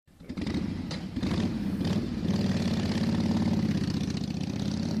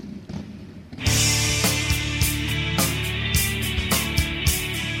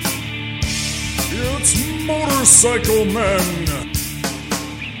Motorcycle Men.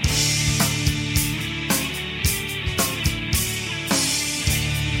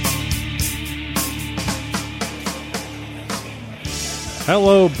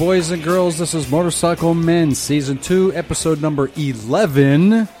 Hello, boys and girls. This is Motorcycle Men, Season 2, Episode number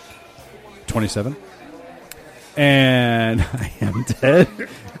 11. 27. And I am Ted.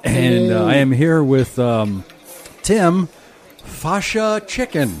 And I am here with Tim, Fascia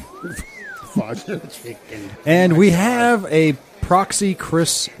Chicken. Fascia Chicken. And we have a proxy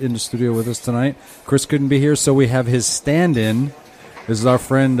Chris in the studio with us tonight. Chris couldn't be here, so we have his stand-in. This is our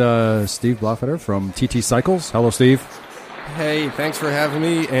friend Steve Bloffetter from TT Cycles. Hello, Steve. Hey, thanks for having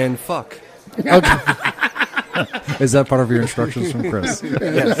me, and fuck. Okay. Is that part of your instructions from Chris?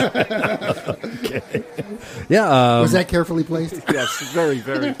 Yes. Okay. Yeah. Was that carefully placed? Yes, very,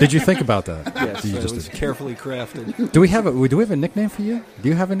 very. Did you think about that? Yes, you it just was did. carefully crafted. Do we have a nickname for you? Do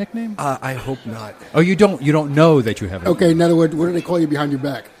you have a nickname? I hope not. Oh, you don't. You don't know that you have. Okay. In other words, what do they call you behind your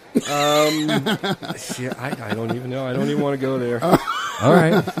back? Yeah, I don't even know. I don't even want to go there. All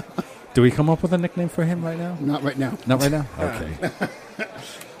right. Do we come up with a nickname for him right now? Not right now. Not right now. Okay.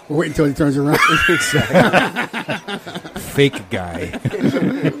 We'll wait until he turns around. Fake guy.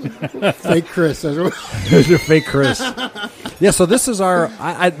 Fake Chris. Fake Chris. Yeah. So this is our.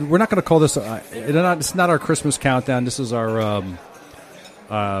 We're not going to call this. It's not our Christmas countdown. This is our.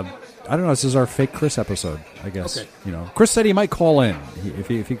 I don't know. This is our fake Chris episode. I guess. Okay. You know, Chris said he might call in if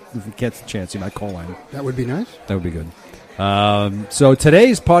he gets a chance. He might call in. That would be nice. That would be good. So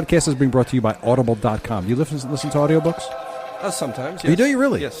today's podcast is being brought to you by Audible.com. Do you listen to audiobooks? Sometimes, yes. You do? You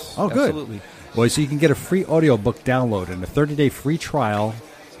really? Yes. Oh, good. Absolutely. Well, so you can get a free audiobook download and a 30-day free trial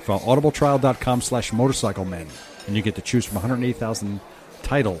from audibletrial.com/motorcyclemen. And you get to choose from 180,000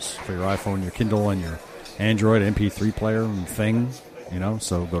 titles for your iPhone, your Kindle, and your Android MP3 player and thing. You know,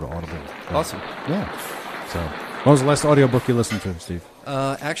 so go to Audible. Awesome. Yeah. So, what was the last audiobook you listened to, Steve?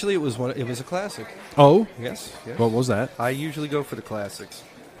 Actually, it was a classic. Oh? Yes. What was that? I usually go for the classics.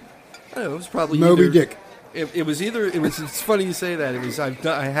 I don't know, it was probably Moby either, Dick. It's funny you say that.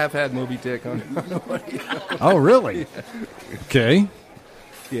 I have had Moby Dick on audio. Oh, really? Yeah. Okay.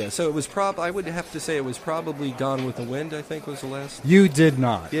 Yeah, so it was I would have to say it was probably Gone with the Wind, I think was the last. You did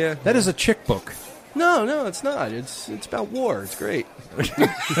not. Yeah. That is a chick book. No, it's not. It's about war. It's great.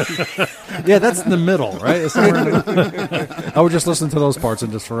 Yeah, that's in the middle, right? It's I would just listen to those parts and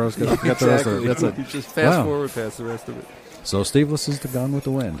just get the rest of it. That's it. You just fast forward past the rest of it. So Steve listens to Gone with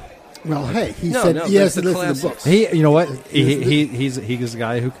the Wind. Well, hey, he said he has to listen to books. You know what? He's a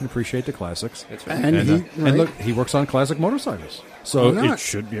guy who can appreciate the classics. That's right. And look, he works on classic motorcycles, so it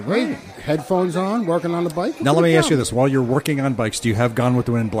should be right. Headphones on, working on the bike. Now let me ask you this: while you're working on bikes, do you have Gone with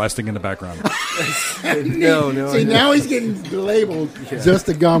the Wind blasting in the background? No. See, now he's getting labeled just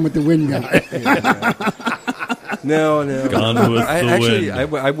a Gone with the Wind guy. No. Gone with the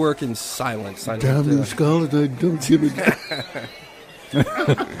Wind. I work in silence. Damn the scholars, I don't give a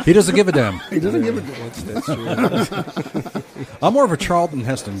He doesn't give a damn. He doesn't give a damn. That's true. I'm more of a Charlton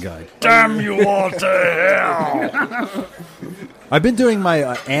Heston guy. Damn you all to hell! I've been doing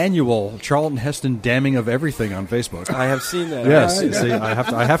my annual Charlton Heston damning of everything on Facebook. I have seen that. Yes, see, I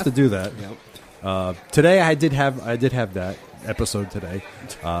have to do that. Yep. Today I did have that episode today.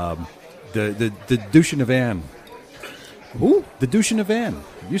 The douche in a van. Who? The douche in a van.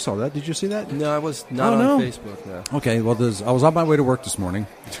 You saw that? Did you see that? No, I was not on Facebook. No. Okay, well, I was on my way to work this morning,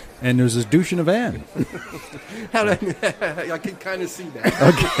 and there's this douche in a van. I can kind of see that.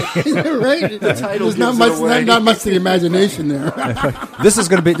 Okay, right. The title There's not much to the imagination there. this is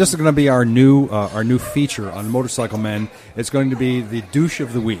going to be our new feature on Motorcycle Men. It's going to be the douche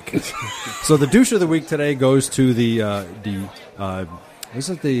of the week. So the douche of the week today goes to the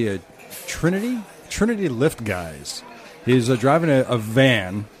Trinity Lift guys. He's driving a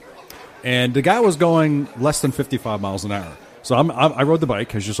van, and the guy was going less than 55 miles an hour. So I rode the bike,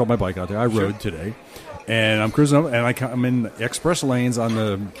 because you saw my bike out there. I rode today, and I'm cruising up, and I'm in express lanes on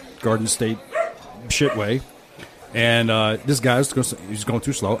the Garden State shitway, and this guy's he's going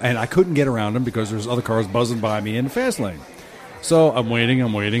too slow, and I couldn't get around him because there's other cars buzzing by me in the fast lane. So I'm waiting.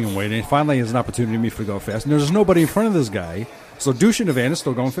 And finally, there's an opportunity for me to go fast, and there's nobody in front of this guy. So douche in the van is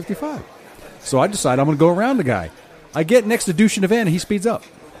still going 55. So I decide I'm going to go around the guy. I get next to douche in the van, and he speeds up.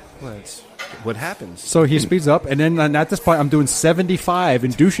 Well, that's what happens. So he speeds up, and then at this point, I'm doing 75,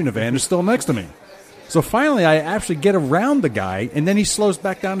 and douche in the van is still next to me. So finally, I actually get around the guy, and then he slows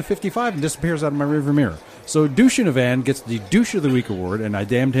back down to 55 and disappears out of my rearview mirror. So douche in a van gets the Douche of the Week award, and I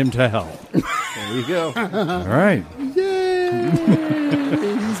damned him to hell. There you go. All right. Yay!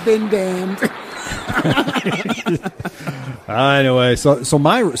 He's been damned. Anyway, so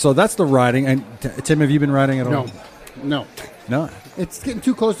that's the riding. And Tim, have you been riding at all? No. It's getting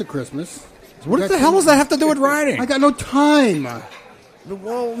too close to Christmas. What the hell does that have to do with riding? I got no time.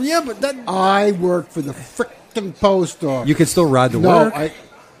 Well, yeah, but that I work for the frickin' post office. you can still ride to work.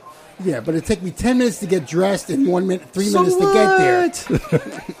 Yeah, but it take me 10 minutes to get dressed and 1 minute, 3 minutes to get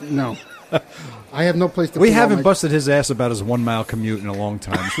there. No. I have no place to We put all haven't my- busted his ass about his 1 mile commute in a long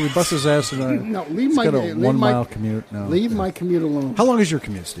time. Should we bust his ass about it? No, leave He's my got a leave 1 my- mile commute. No. Leave my commute alone. How long is your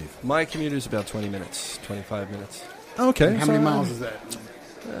commute, Steve? My commute is about 20 minutes, 25 minutes. Okay. How many miles is that?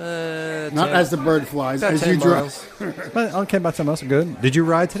 Not 10 as the bird flies, about as 10 you drive. miles. Okay, about 10 miles. Good. Did you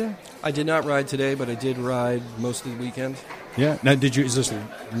ride today? I did not ride today, but I did ride most of the weekend. Yeah. Now, is this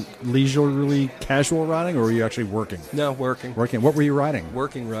leisurely casual riding, or were you actually working? No, working. Working. What were you riding?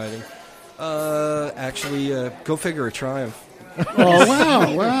 Working riding. Actually, go figure, a Triumph.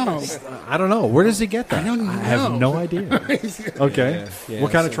 Oh, wow. I don't know. Where does he get that? I don't know. have no idea. Okay. Yeah,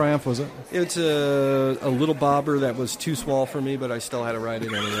 What kind of so- Triumph was it? It's a little bobber that was too small for me, but I still had to ride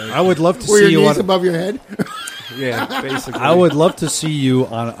it anyway. I would love to Were see your you knees on. above your head? Yeah, basically. I would love to see you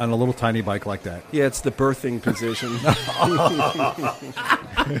on a little tiny bike like that. Yeah, it's the birthing position.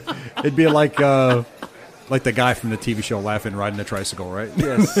 It'd be like the guy from the TV show Laughing riding a tricycle, right?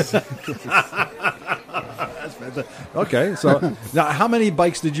 Yes. Okay, so now how many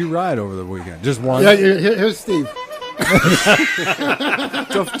bikes did you ride over the weekend? Just one? Yeah, here's Steve.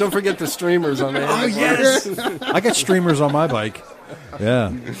 Don't forget the streamers on there. Oh, yes. I got streamers on my bike.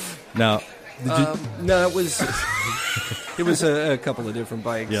 Yeah. Now, did you? No, it was a couple of different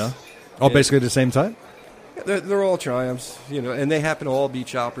bikes. Yeah. Oh, basically the same type? They're all Triumphs, and they happen to all be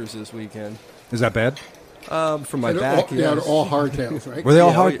choppers this weekend. Is that bad? From my They're back, all, yes. yeah, they're all hardtails, right? Were they all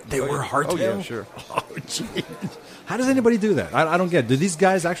Yeah, hard? oh, yeah. They were hardtail? Oh, yeah, sure. Oh, jeez. How does anybody do that? I don't get it. Do these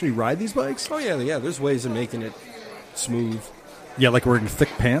guys actually ride these bikes? Oh, yeah. There's ways of making it smooth. Yeah, like wearing thick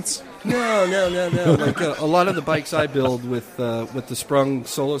pants? No. Like a lot of the bikes I build with the sprung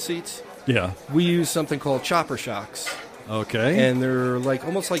solo seats, Yeah. we use something called chopper shocks, Okay. and they're like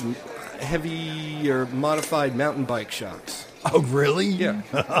almost like heavy or modified mountain bike shocks. oh, really? Yeah,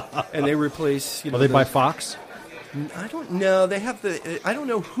 and they replace. Are they by Fox? I don't know. They have I don't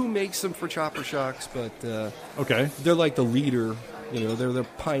know who makes them for chopper shocks, but Okay. they're like the leader. They're the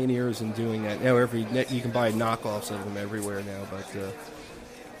pioneers in doing that. Now you can buy knockoffs of them everywhere now, but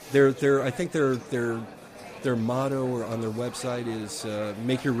I think their motto or on their website is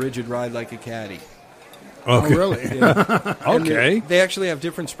 "Make your rigid ride like a caddy." Oh, really? Yeah. And Okay. they actually have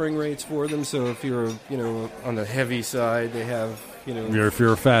different spring rates for them. So if you're on the heavy side, they have If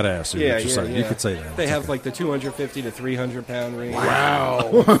you're a fat ass, yeah. You could say that. They have like the 250 to 300 pound range. Wow.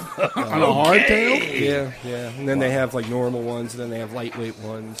 On a hardtail? Yeah. And then they have like normal ones, and then they have lightweight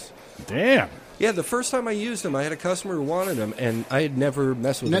ones. Damn. Yeah, the first time I used them, I had a customer who wanted them, and I had never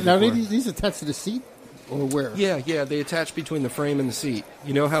messed with them Now, before. these attached to the seat? Or where? Yeah, they attach between the frame and the seat.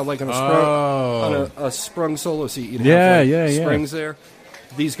 You know how like on a sprung solo seat, you'd have Yeah. springs there?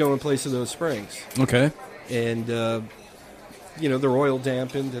 These go in place of those springs. Okay. And, they're oil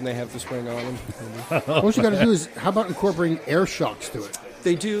dampened, and they have the spring on them. What you got to do is, how about incorporating air shocks to it?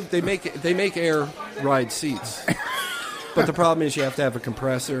 They do. They make air ride seats. But the problem is you have to have a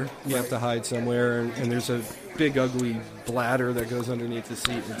compressor. You have to hide somewhere, and there's a big ugly bladder that goes underneath the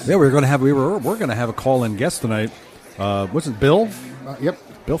seat. Yeah, we're going to have a call-in guest tonight. What's it, Bill? Yep.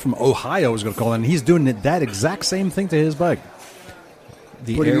 Bill from Ohio is going to call in. He's doing that exact same thing to his bike.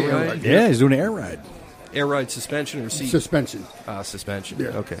 The Putting air the air ride? ride. Yeah, he's doing an air ride. Air ride suspension or seat? Suspension. Suspension. Yeah.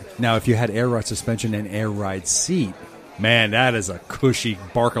 Okay. Now, if you had air ride suspension and air ride seat, man, that is a cushy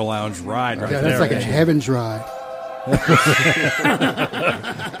Barca Lounge ride right Yeah, there. that's like a heaven's ride.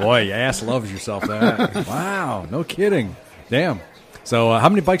 Boy, your ass loves yourself that. Wow, no kidding. Damn. So how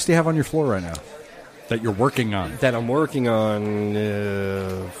many bikes do you have on your floor right now that you're working on? That I'm working on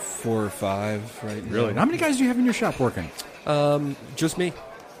 4 or 5 right now. Really? How many guys do you have in your shop working? Just me.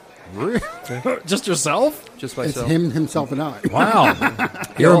 Just yourself? Just It's myself. him, himself, and I. Wow.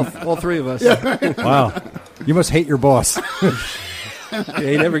 All 3 of us. Wow. You must hate your boss. Yeah,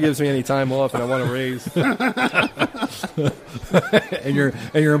 he never gives me any time off, and I want to raise. and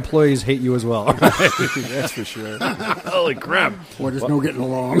your employees hate you as well. That's for sure. Holy crap. Boy, there's no getting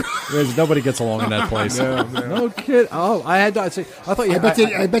along. Nobody gets along in that place. No kid. Oh, I thought you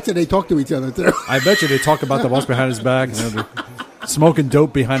I bet you they talk to each other, too. I bet you they talk about the boss behind his back, they're smoking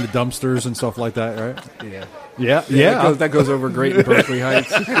dope behind the dumpsters and stuff like that, right? Yeah. That goes over great in Berkeley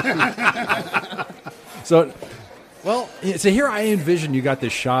Heights. So, Well, so here I envision you got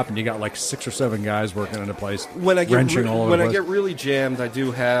this shop and you got like 6 or 7 guys working in a place. When I get wrenching all over when the I place. get really jammed, I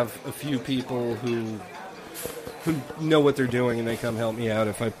do have a few people who know what they're doing and they come help me out.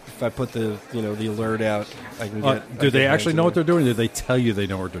 If I put the the alert out, I can get. Do they actually know what they're doing? Or do they tell you they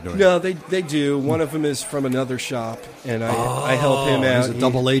know what they're doing? No, they do. One of them is from another shop, and I help him out. He's a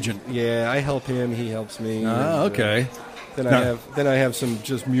double agent. Yeah, I help him. He helps me. Okay. Then I have some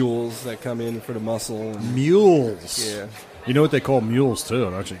just mules that come in for the muscle. Mules. Yeah. You know what they call mules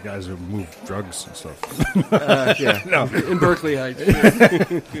too? Actually, guys who move drugs and stuff. Yeah. No, in Berkeley,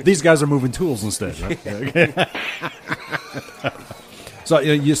 These guys are moving tools instead, right?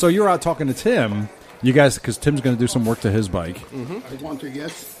 So you're out talking to Tim. You guys, because Tim's going to do some work to his bike. I want to,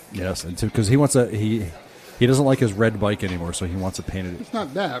 yes. Yes, and because he wants he doesn't like his red bike anymore, so he wants to paint it. It's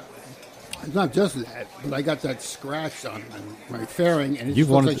not that. It's not just that, but I got that scratch on my fairing, and it just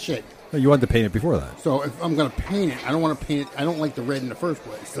looks like shit. You wanted to paint it before that. So if I'm going to paint it, I don't want to paint it. I don't like the red in the first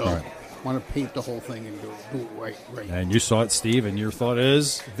place. So Right. I want to paint the whole thing and do it right. And you saw it, Steve, and your thought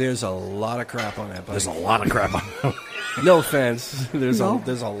is there's a lot of crap on that bike. there's a lot of crap on it. No offense. There's No.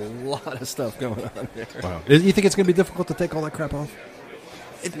 a lot of stuff going on there. Wow. You think it's going to be difficult to take all that crap off?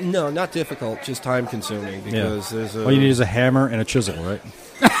 No, not difficult. Just time consuming because there's a. All you need is a hammer and a chisel, right?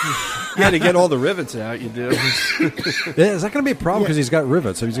 to get all the rivets out. You do. Yeah, is that going to be a problem because he's got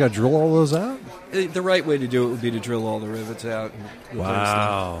rivets? So he's got to drill all those out? The right way to do it would be to drill all the rivets out. And replace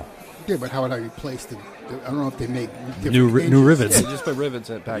them. Yeah, but how would I replace them? I don't know if they make New rivets. Yeah, just put rivets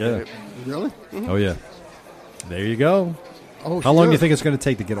in back Yeah. in it. Really? Oh, yeah. There you go. Oh, How long do you sure. think it's going to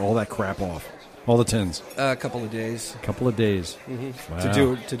take to get all that crap off? All the tins? A couple of days A couple of days. Wow.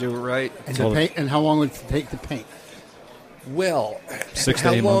 to do it right. And to paint, and how long would it take to paint? Well, 6 to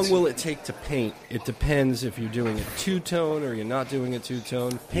how 8 long months. will it take to paint? It depends if you're doing a two-tone or you're not doing a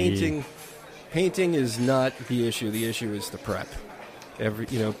two-tone. Painting is not the issue. The issue is the prep.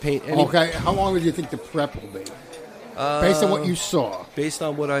 Paint. Okay, how long would you think the prep will be? Based on what you saw. Based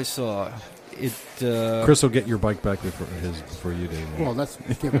on what I saw, it. Chris will get your bike back before you do. Well, that's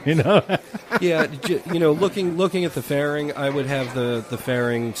different. Yeah, looking at the fairing, I would have the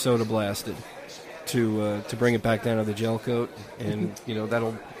fairing soda blasted to bring it back down to the gel coat, and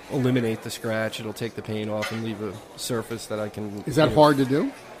that'll eliminate the scratch. It'll take the paint off and leave a surface that I can. Is that hard to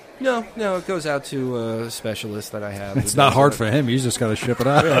do? No, it goes out to a specialist that I have. It's not hard for him. He's just got to ship it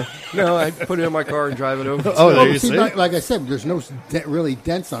out. No, I put it in my car and drive it over. Oh, there you see, see. like I said, there's no really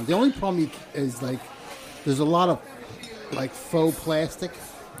dents on it. The only problem is there's a lot of faux plastic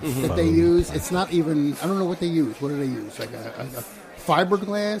that they use. It's not even. I don't know what they use. What do they use? Like a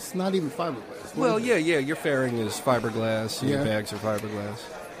fiberglass? Not even fiberglass. Well, yeah. Your fairing is fiberglass. Your Yeah. bags are fiberglass.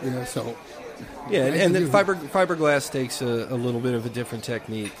 Yeah. So. Yeah, and then use- fiberglass takes a little bit of a different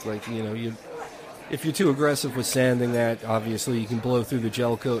technique. If you're too aggressive with sanding that, obviously you can blow through the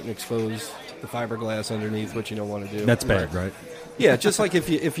gel coat and expose the fiberglass underneath, which you don't want to do. That's bad, right? Yeah, just like if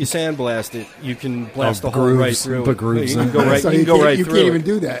you sandblast it, you can blast the hole right grooves, through put it. grooves You can in. go right. So you can go right you through can't it. even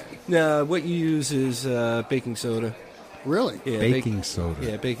do that. No, what you use is baking soda. Really? Yeah, Baking soda.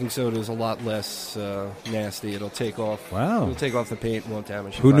 Yeah, baking soda is a lot less nasty. It'll take off. Wow. It'll take off the paint and won't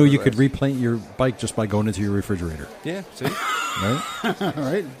damage. Who the knew you could fiberglass. repaint your bike just by going into your refrigerator? Yeah, see. Right? All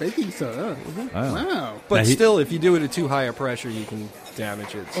right. Baking soda. Wow. Wow. But Now, still, if you do it at too high a pressure, you can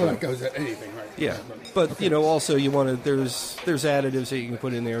damage it. Oh, So. that goes at anything, right? Yeah, but also you want to. There's additives that you can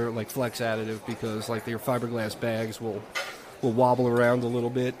put in there, like flex additive, because your fiberglass bags will wobble around a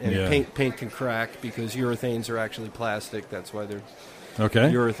little bit, and Yeah. paint can crack because urethanes are actually plastic. That's why they're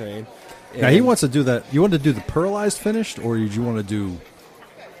Okay. urethane. Now he And- wants to do that. You want to do the pearlized finished, or did you want to do?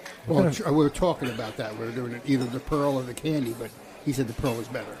 Well, we were talking about that. We were doing it either the pearl or the candy, but he said the pearl was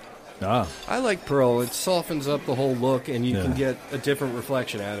better. I like pearl. It softens up the whole look, and you Yeah. can get a different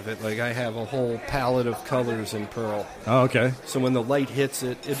reflection out of it. Like I have a whole palette of colors in pearl. Oh, okay. So when the light hits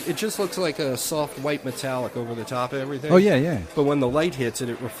it, it just looks like a soft white metallic over the top of everything. Oh yeah. But when the light hits it,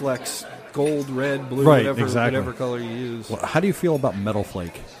 it reflects gold, red, blue, Right, whatever, exactly. whatever color you use. Well, how do you feel about metal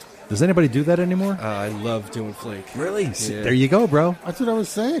flake? Does anybody do that anymore? I love doing flake. Really? Yeah. There you go, bro. That's what I was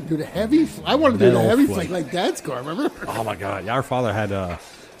saying. Do the heavy. I want to do the Metal heavy flake. flake like Dad's car. Remember? Oh my God! Our father had a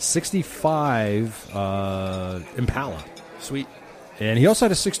 '65 Impala, Sweet. and he also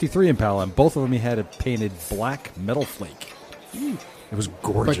had a '63 Impala, and both of them he had a painted black metal flake. It was But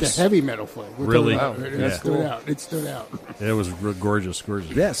gorgeous. the heavy metal flake. We're Really? talking about- Wow. It Yeah. stood out. It stood out. It was gorgeous.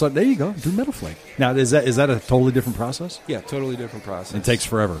 Yeah. So there you go. Do metal flake. Now is that a totally different process? Yeah, totally different process. It takes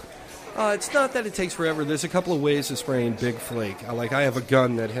forever. It's not that it takes forever. There's a couple of ways of spraying big flake. I have a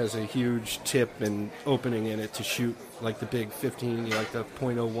gun that has a huge tip and opening in it to shoot like the big 15, like the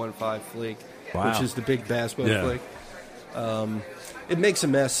 .015 flake. Wow. which is the big bass boat Yeah. flake. It makes a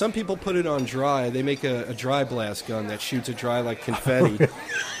mess. Some people put it on dry. They make a dry blast gun that shoots it dry like confetti.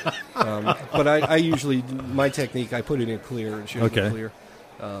 But I usually, my technique, I put it in clear and shoot it in clear.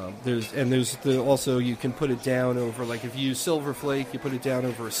 Also you can put it down over, like if you use silver flake, you put it down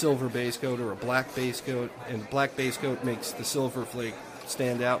over a silver base coat or a black base coat, and black base coat makes the silver flake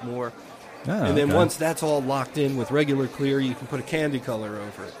stand out more. And then once that's all locked in with regular clear, you can put a candy color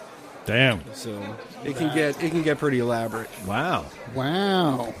over it. Damn. So it can get pretty elaborate. Wow.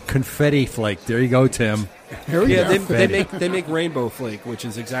 Wow. Confetti flake. There you go, Tim. Here we Yeah, go. they make rainbow flake, which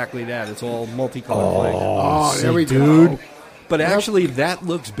is exactly that. It's all multicolored flake. Oh, there we dude. go. But actually, that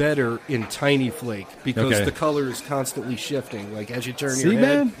looks better in tiny flake because the color is constantly shifting. Like as you turn your head,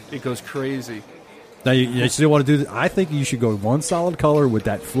 man? it goes crazy. Now, you still want to do this? I think you should go one solid color with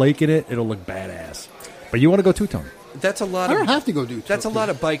that flake in it. It'll look badass. But you want to go two-tone. That's a lot. I don't have to go do. That's a lot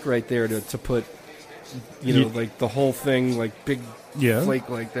of bike right there to put. You know, like the whole thing, like big flake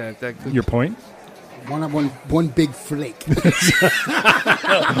like that. That could, Your point? One big flake.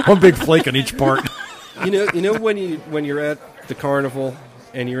 One big flake on each part. You know when you're at the carnival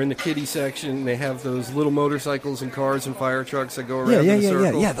and you're in the kiddie section, they have those little motorcycles and cars and fire trucks that go around in a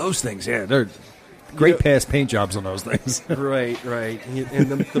circle. Yeah, those things. Yeah, they're great past paint jobs on those things. Right. And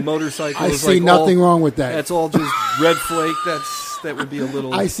the motorcycle I is see like nothing wrong with that. That's all just red flake. That would be a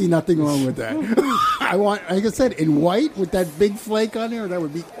little. I see nothing wrong with that. I want, like I said, in white with that big flake on there. That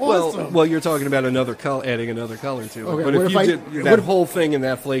would be awesome. Well, you're talking about another color, adding another color to it. Okay, But what if if you I- did that whole thing in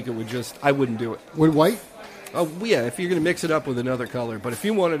that flake, it would just. I wouldn't do it. With white? Oh yeah, if you're going to mix it up with another color. But if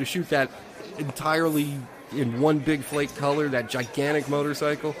you wanted to shoot that entirely in one big flake color, that gigantic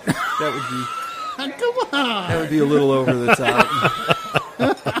motorcycle, that would be. Come on. That would be a little over the top.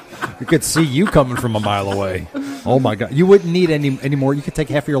 You could see you coming from a mile away. Oh my God! You wouldn't need any more. You could take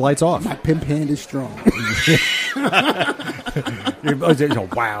half of your lights off. My pimp hand is strong.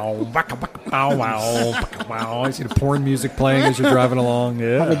 Wow, wow. I see the porn music playing as you're driving along.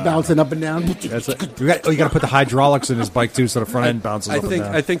 I've been Yeah, bouncing up and down. that's it. You got to put the hydraulics in his bike too, so the front end bounces up and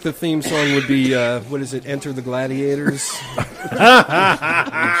down. I think the theme song would be what is it? Enter the Gladiators.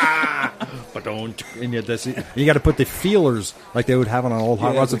 But don't. And you got to put the feelers like they would have on old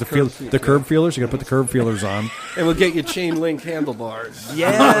hot Yeah, rods the with curb the curb feelers. You got to put the curb feelers on. And we'll get you chain link handlebars.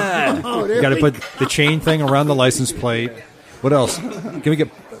 Yeah. Oh, You got to put the chain thing around the license plate. What else? Can we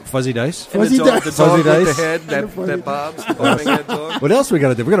get fuzzy dice? And Fuzzy the dog, dice. the Fuzzy dog with dice. the head that bobs, the bobbing head dog. What else we got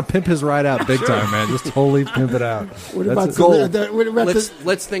to do? We're going to pimp his ride out big time, man. Just totally pimp it out. What That's about it. Gold. What about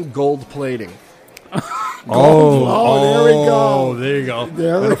Let's think gold plating. Oh, there we go. There you go.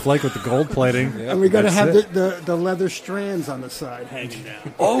 There Got we- a flake with the gold plating. And we got to That's have it. the leather strands on the side hanging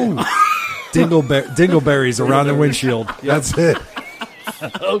down. Oh, dingleberries around the windshield. That's it.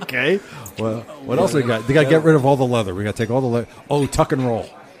 Okay. Well, what else we got? They got to get rid of all the leather. We got to take all the leather. Oh, tuck and roll.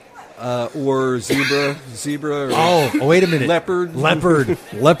 Or zebra. Or Oh, wait a minute.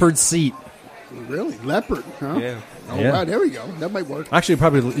 Leopard seat. Really? Leopard, huh? Yeah. Oh, Yeah. wow, there we go. That might work. Actually,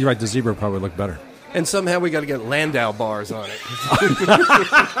 probably you're right. The zebra probably look better. And somehow we got to get Landau bars on it.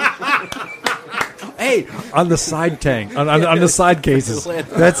 Hey, on the side tank, on the side cases.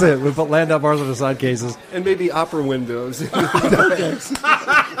 That's it. We put Landau bars on the side cases. And maybe opera windows.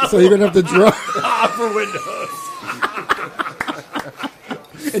 So you're going to have to draw Upper windows.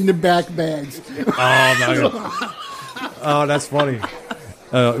 in the back bags. Oh, that's funny.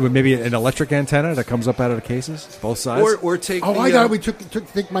 Maybe an electric antenna that comes up out of the cases, both sides. or take Oh, the, I got it. We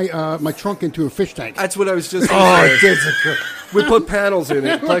take my trunk into a fish tank. That's what I was just Oh, saying. We put panels in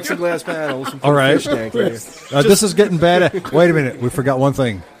it, plexiglass panels. And put All right. a fish tank in it. This is getting bad. Wait a minute. We forgot one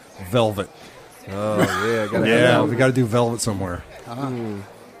thing. Velvet. Oh, yeah. Gotta Yeah, have we got to do velvet somewhere.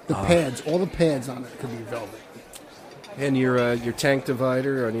 The pads, all the pads on it could be velvet. And your tank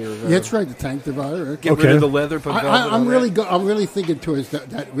divider on your. Yeah, that's right. The tank divider. Get rid Okay. of the leather, put velvet I'm on really that. I'm really thinking towards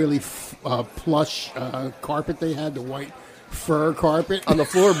that really plush carpet they had, the white fur carpet. On the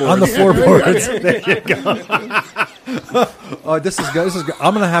floorboard. On the floorboards. There you go. Oh, this is good.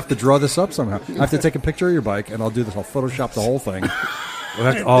 I'm going to have to draw this up somehow. I have to take a picture of your bike, and I'll do this. I'll Photoshop the whole thing.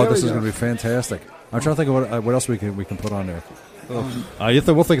 This is going to be fantastic. I'm trying to think of what else we can put on there. We'll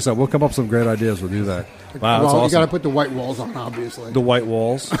think of something. We'll come up with some great ideas. We'll do that. Wow, that's You awesome. got to put the white walls on, obviously. The white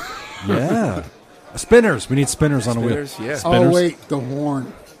walls. Yeah. Spinners. We need spinners on the wheel. Spinners, yeah. Spinners. Oh wait, the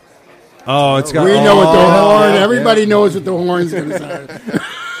horn. Oh, it's got. We know what the horn. yeah, Everybody knows what the horn's going to say.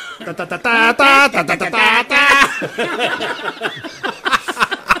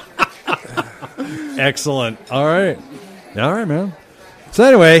 Excellent. All right, man. So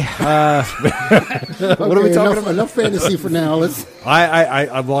anyway, what are we Okay, talking about? Enough fantasy for now. Let's.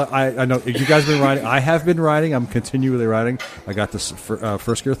 I know you guys have been riding. I have been riding. I'm continually riding. I got this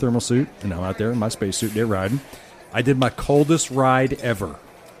first gear thermal suit, and I'm out there in my space suit there riding. I did my coldest ride ever.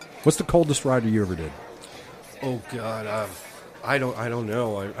 What's the coldest ride you ever did? Oh God, I don't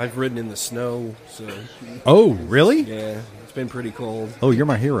know. I've ridden in the snow, so Oh, really? yeah, it's been pretty cold. Oh, you're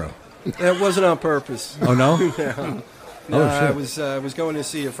my hero. That wasn't on purpose. Oh no. No, Oh, shit. I was going to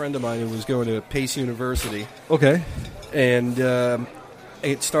see a friend of mine who was going to Pace University, Okay. and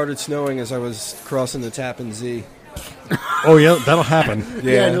it started snowing as I was crossing the Tappan Zee. Oh yeah, that'll happen.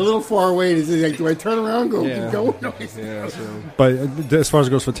 Yeah, and a little far away. Is like, do I turn around? Go, Yeah. keep going. No, Yeah, so But as far as it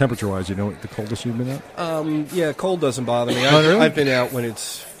goes for temperature wise, you know what the coldest you've been at? yeah, cold doesn't bother me. Oh, really? I've been out when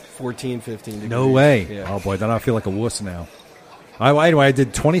it's 14, 15 degrees. No way. Yeah. Oh boy, then I feel like a wuss now. Anyway, I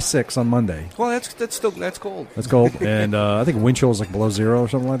did 26 on Monday. Well, that's cold. That's cold, and I think wind chill was like below zero or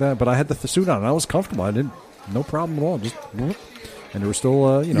something like that. But I had the suit on, and I was comfortable. I didn't, no problem at all. Just, and there were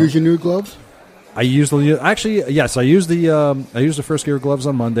still, Use your new gloves. I usually actually yes, I used the first gear gloves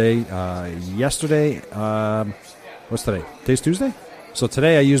on Monday. Yesterday, what's today? Today's Tuesday, so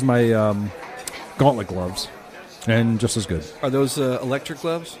today I used my gauntlet gloves, and just as good. Are those electric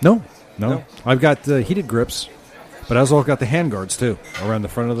gloves? No. No? I've got heated grips, but I also got the hand guards too around the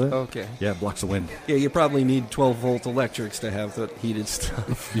front of it. Okay. Yeah, it blocks the wind. Yeah, you probably need 12-volt electrics to have the heated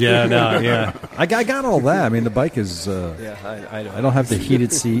stuff. Yeah, no, yeah. I got all that. I mean, the bike is. Yeah, I don't. I don't have the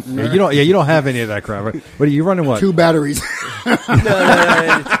heated seat. You don't. Yeah, you don't have any of that crap. Right? What are you running? What? 2 batteries. No.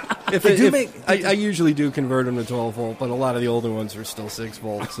 I usually do convert them to 12-volt, but a lot of the older ones are still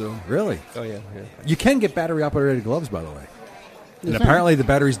 6-volt. So. Really? Oh yeah. You can get battery operated gloves, by the way. And Yes, apparently the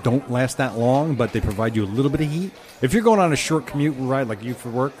batteries don't last that long, but they provide you a little bit of heat. If you're going on a short commute ride like you for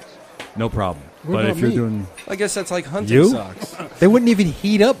work, no problem. What But about if you're me? doing, I guess that's like hunting You? socks. they wouldn't even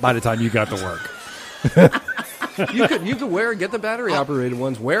heat up by the time you got to work. You could get the battery operated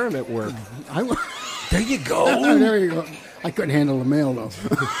ones. Wear them at work. There you go. Oh, there you go. I couldn't handle the mail though.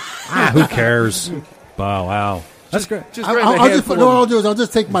 Who cares? Wow. That's great. Just I'll, grab a I'll just handful put, no, what of- I'll do is I'll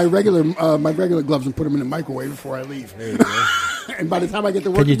just take my regular gloves and put them in the microwave before I leave. There you go. And by the time I get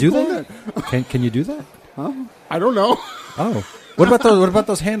to work, Can you it's do cool that? then. Can you do that? I don't know. Oh, what about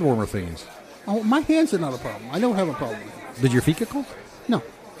those hand warmer things? Oh, my hands are not a problem. I don't have a problem with hands. Did your feet get cold? No.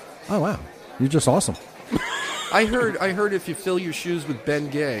 Oh wow, you're just awesome. I heard if you fill your shoes with Ben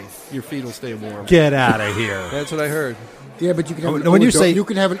Gay, your feet will stay warm. Get out of here. That's what I heard. Yeah, but you can have an when you overdose. say- You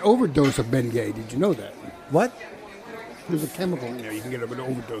can have an overdose of Bengay. Did you know that? What? There's a chemical in there you can get an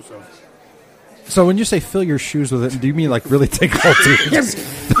overdose of. So when you say fill your shoes with it, do you mean like really take hold to it?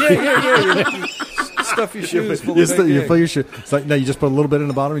 Yeah. Stuff your shoes full of Ben You Gay. fill your shoes. It's like no, you just put a little bit in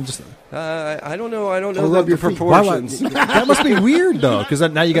the bottom and just. I don't know. I don't know Or rub the your feet. proportions. That must be weird though, because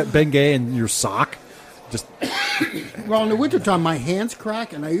now you got Bengay in your sock. Just Well, in the wintertime, my hands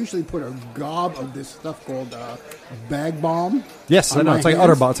crack, and I usually put a gob of this stuff called bag balm. yes, I on know. my It's like hands.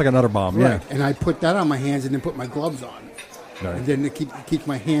 utter bomb. It's like an utter bomb. Right. Yeah. And I put that on my hands and then put my gloves on. Right. And then it keeps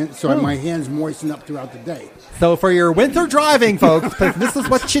my hands, so my hands moisten up throughout the day. So for your winter driving, folks, this is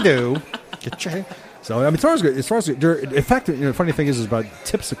what you do. Get your. So I mean, as far as in fact, the funny thing is about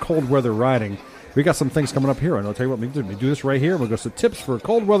tips of cold weather riding. We got some things coming up here, and I'll tell you what. We do this right here. We'll go to tips for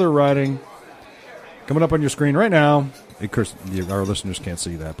cold weather riding. Coming up on your screen right now. Of course, our listeners can't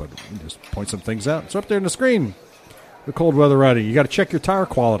see that, but we just point some things out. It's up there on the screen. The cold weather riding. You got to check your tire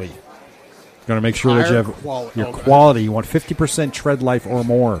quality. You got to make sure that you Tire have quality. your Okay. quality. You want 50% tread life or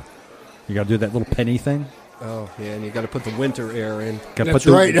more. You got to do that little penny thing. Oh yeah, and you got to put the winter air in. Got to That's put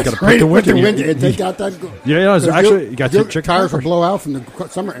the, right. gotta That's put right. the winter. and take out that. Yeah, it's actually you got to your check tires your will blow out from the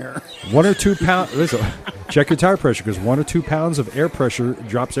summer air. 1 or 2 pounds. Check your tire pressure because 1 or 2 pounds of air pressure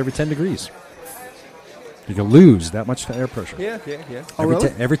drops every 10 degrees. You can lose that much air pressure. Yeah. Oh, really?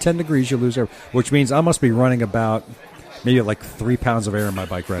 Every 10 degrees you lose air, which means I must be running about maybe like 3 pounds of air in my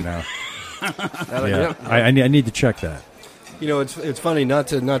bike right now. Yeah, I need to check that. You know, it's funny not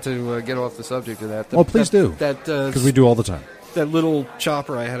to get off the subject of that. Oh, please do. That Because we do all the time. that little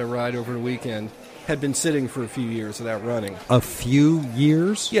chopper I had to ride over the weekend had been sitting for a few years without running. A few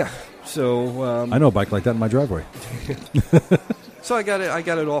years? Yeah. So I know a bike like that in my driveway. So I got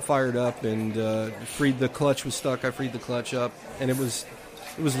it all fired up and freed the clutch was stuck. I freed the clutch up, and it was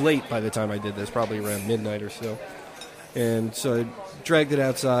late by the time I did this, probably around midnight or so. And so I dragged it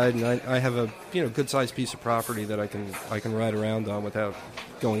outside, and I have a good sized piece of property that I can ride around on without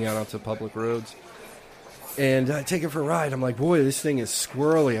going out onto public roads. And I take it for a ride. I'm like, boy, this thing is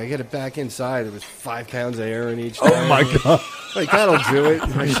squirrely. I get it back inside. There was 5 pounds of air in each tire. Oh my god! Like that'll do it.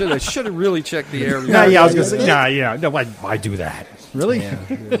 I should have really checked the air. Yeah, I was gonna say, no, why do that? Really? Yeah.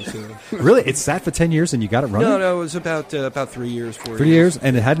 Really? It sat for 10 years and you got it running? No, it was about 3 years, 4 years. 3 years,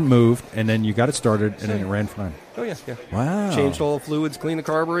 and it hadn't moved, and then you got it started, and then it ran fine. Oh, yeah. Wow. Changed all the fluids, cleaned the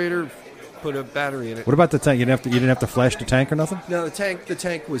carburetor, put a battery in it. What about the tank? You didn't have to flash the tank or nothing? No, the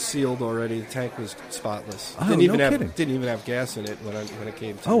tank was sealed already. The tank was spotless. Oh, didn't even kidding. have gas in it when it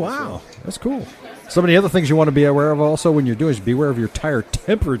came to Oh, it, wow. so. That's cool. Some of the other things you want to be aware of also when you're doing is beware of your tire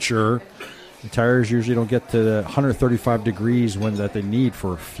temperature. The tires usually don't get to the 135 degrees that they need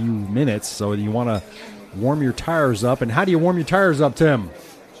for a few minutes, so you want to warm your tires up. And how do you warm your tires up, Tim?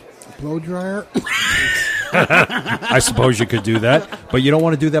 Blow dryer. I suppose you could do that, but you don't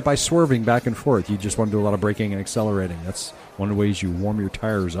want to do that by swerving back and forth. You just want to do a lot of braking and accelerating. That's one of the ways you warm your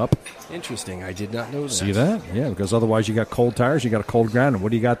tires up. Interesting. I did not know that. See that? Yeah, because otherwise you got cold tires, you got a cold ground, and what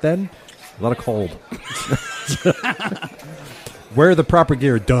do you got then? A lot of cold. Wear the proper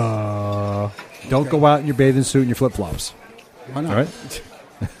gear. Duh. Don't go out in your bathing suit and your flip-flops. Why not? All right?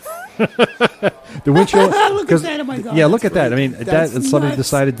 The windshield. Look at that! Oh my God! Yeah, look at that. I mean, That's somebody nuts.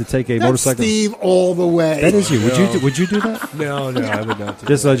 decided to take a That's motorcycle. Steve all the way. That is you. Would you do that? No, I would not do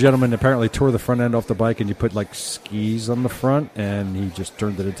This that. gentleman apparently tore the front end off the bike, and you put like skis on the front, and he just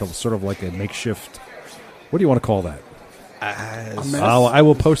turned it into sort of like a makeshift. What do you want to call that? A mess. I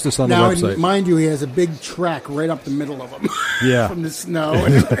will post this on Now, the website. mind you, he has a big track right up the middle of him. Yeah. From the snow.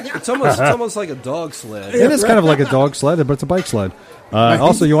 It's almost like a dog sled. It is kind of like a dog sled, but it's a bike sled.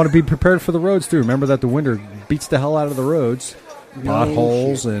 Also, you want to be prepared for the roads, too. Remember that the winter beats the hell out of the roads.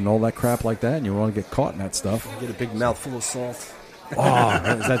 Potholes and all that crap like that, and you want to get caught in that stuff. Get a big mouthful of salt. Oh,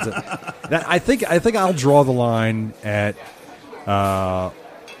 I think I'll draw the line at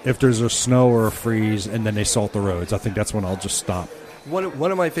if there's a snow or a freeze and then they salt the roads. I think that's when I'll just stop.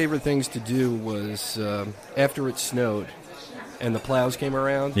 One of my favorite things to do was after it snowed and the plows came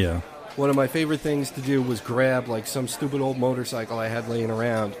around. Yeah. One of my favorite things to do was grab like some stupid old motorcycle I had laying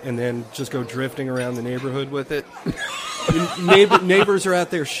around and then just go drifting around the neighborhood with it. Neighbors are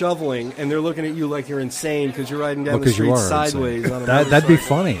out there shoveling and they're looking at you like you're insane because you're riding down the street sideways on a That'd be motorcycle.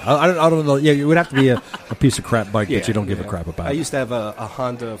 funny. I don't know. Yeah, it would have to be a piece of crap bike that you don't give a crap about. I used to have a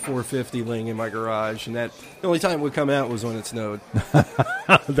Honda 450 laying in my garage, and the only time it would come out was when it snowed.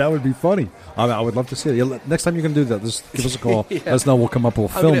 That would be funny. I would love to see it. Next time you can do that, just give us a call. Let us know. We'll come up. We'll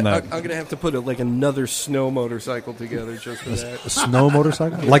film that. I'm gonna have to put another snow motorcycle together just for that. A snow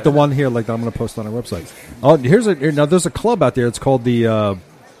motorcycle, like the one here, like that I'm going to post on our website. Oh, now there's a club out there. It's called the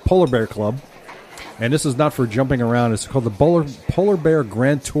Polar Bear Club, and this is not for jumping around. It's called the Polar Bear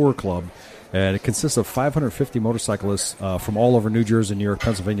Grand Tour Club, and it consists of 550 motorcyclists from all over New Jersey, New York,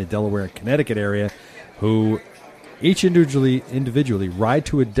 Pennsylvania, Delaware, and Connecticut area, who each individually ride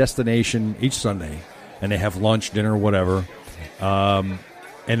to a destination each Sunday, and they have lunch, dinner, whatever,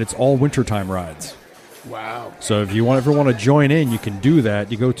 and it's all wintertime rides. Wow. So if you ever want to join in, you can do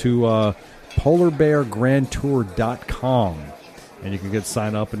that. You go to polarbeargrandtour.com, and you can get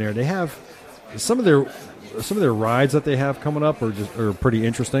signed up in there. They have some of their rides that they have coming up are pretty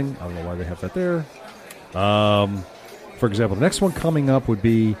interesting. I don't know why they have that there. For example, the next one coming up would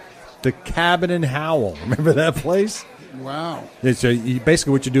be the Cabin and Howell. Remember that place? Wow.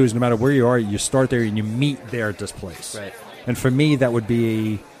 Basically what you do is no matter where you are, you start there and you meet there at this place. Right. And for me, that would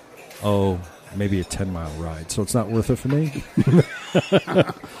be, maybe a 10-mile ride. So it's not worth it for me.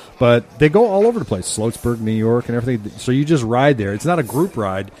 But they go all over the place. Sloatsburg, New York, and everything. So you just ride there. It's not a group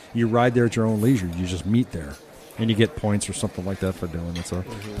ride. You ride there at your own leisure. You just meet there. And you get points or something like that for doing it. So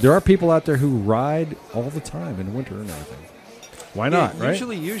there are people out there who ride all the time in winter and everything. Why not, right?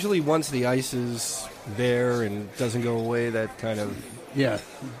 Usually once the ice is there and doesn't go away, that kind of Yeah.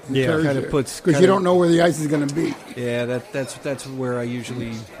 kind of puts Because you don't know where the ice is going to be. Yeah, that's where I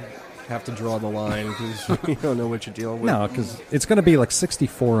usually have to draw the line because you don't know what you're dealing with. No, because it's going to be like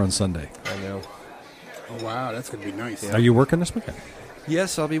 64 on Sunday. I know. Oh, wow. That's going to be nice. Are you working this weekend?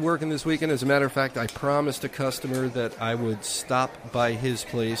 Yes, I'll be working this weekend. As a matter of fact, I promised a customer that I would stop by his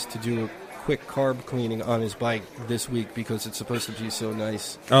place to do a quick carb cleaning on his bike this week because it's supposed to be so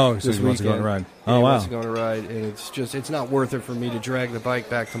nice. Oh, so this he wants to go on a weekend. ride. Yeah, Oh, he wow. wants to go on a ride, and it's not worth it for me to drag the bike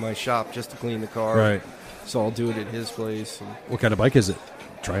back to my shop just to clean the car. Right. So I'll do it at his place. And What kind of bike is it?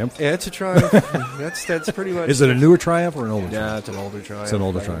 Triumph? yeah, it's a Triumph. that's pretty much. Is it a newer Triumph or an older Triumph? Yeah, it's an older Triumph. It's an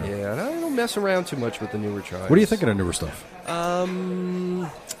older Triumph. Yeah, and I don't mess around too much with the newer Triumphs. What do you think of the newer stuff?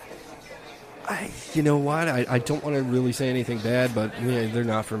 You know what? I don't want to really say anything bad, but yeah, they're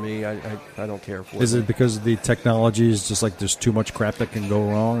not for me. I don't care for Is them. it because the technology is just like there's too much crap that can go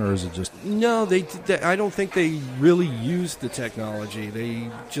wrong, or is it just... No, they I don't think they really used the technology. They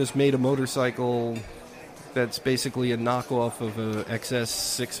just made a motorcycle that's basically a knockoff of a XS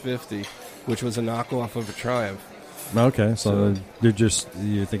 650, which was a knockoff of a Triumph. Okay, so they're just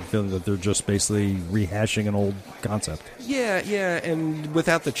feeling that they're just basically rehashing an old concept. Yeah, and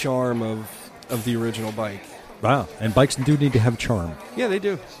without the charm of the original bike. Wow, and bikes do need to have charm. Yeah, they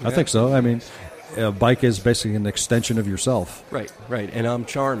do. I think so. I mean, a bike is basically an extension of yourself. Right. And I'm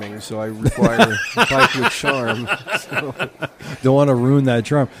charming, so I require a bike with charm. So. Don't want to ruin that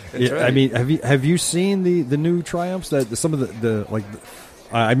charm. That's right. I mean, have you seen the new Triumphs? That some of the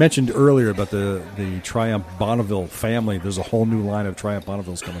I mentioned earlier about the Triumph Bonneville family. There's a whole new line of Triumph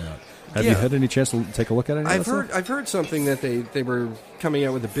Bonnevilles coming out. Have you had any chance to take a look at it? I've heard something that they were coming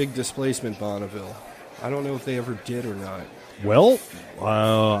out with a big displacement Bonneville. I don't know if they ever did or not. Well,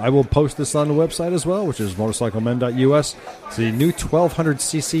 I will post this on the website as well, which is motorcyclemen.us. It's the new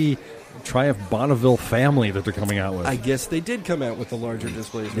 1200cc Triumph Bonneville family that they're coming out with. I guess they did come out with the larger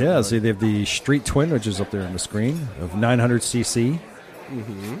displacement. Yeah, see, they have the Street Twin, which is up there on the screen, of 900cc.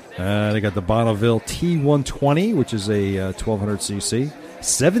 Mm-hmm. They got the Bonneville T120, which is a 1200cc.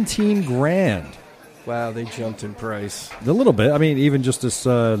 17 grand. Wow, they jumped in price. A little bit. I mean, even just this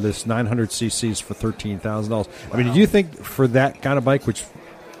 900cc's for $13,000. Wow. I mean, do you think for that kind of bike, which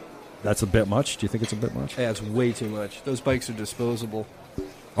that's a bit much? Do you think it's a bit much? Yeah, it's way too much. Those bikes are disposable.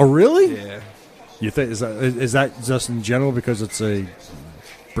 Oh, really? Yeah. You think is that just in general because it's a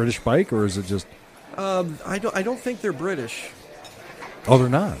British bike, or is it just? I don't think they're British. Oh, they're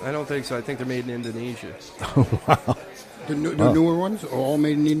not. I don't think so. I think they're made in Indonesia. Oh, wow. The newer ones are all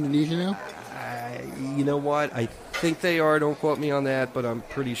made in Indonesia now? You know what? I think they are. Don't quote me on that, but I'm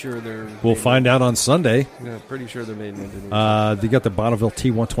pretty sure they're... We'll find out on Sunday. Yeah, pretty sure they're made in Indonesia. They got the Bonneville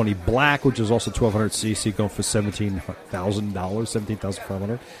T120 Black, which is also 1200cc, going for $17,000,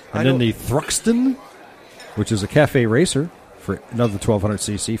 $17,500. And then the Thruxton, which is a cafe racer, for another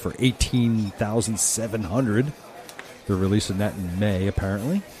 1200cc for $18,700. They're releasing that in May,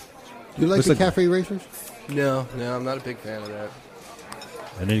 apparently. You like the cafe racers? No, I'm not a big fan of that.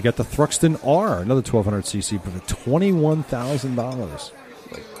 And then you got the Thruxton R, another 1200cc, for $21,000.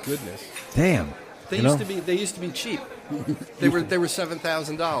 My goodness. Damn. They used to be cheap. They were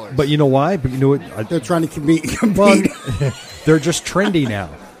 $7,000. But you know why? But you know what? They're trying to compete. Well, they're just trendy now.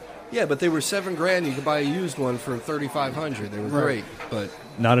 Yeah, but they were $7,000. You could buy a used one for $3,500. They were great, but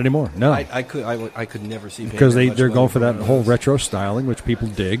not anymore. No, I could never see because they're going for that whole retro styling, which people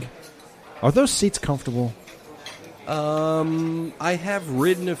dig. Are those seats comfortable? I have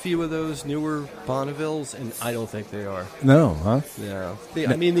ridden a few of those newer Bonnevilles, and I don't think they are. No, huh? Yeah.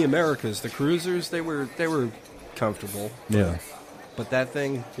 I mean, the Americas, the cruisers, they were comfortable. Yeah. But that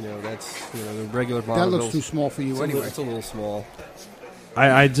thing, that's the regular Bonnevilles. That looks too small for you anyway. It's a little small.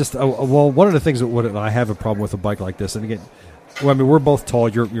 I just one of the things that I have a problem with a bike like this, and again, I mean, we're both tall.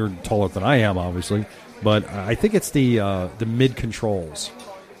 You're taller than I am, obviously, but I think it's the mid controls.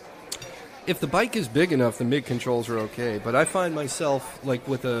 If the bike is big enough, the mid controls are okay. But I find myself, like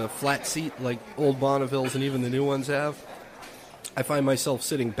with a flat seat, like old Bonnevilles and even the new ones have, I find myself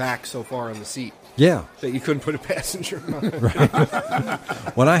sitting back so far on the seat. Yeah. That you couldn't put a passenger on. Right.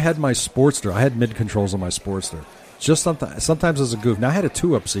 When I had my Sportster, I had mid controls on my Sportster. Just sometimes as a goof. Now, I had a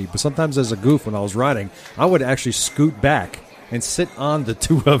 2-up seat, but sometimes as a goof when I was riding, I would actually scoot back and sit on the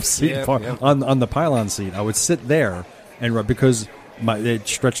 2-up seat on the pylon seat. I would sit there and because it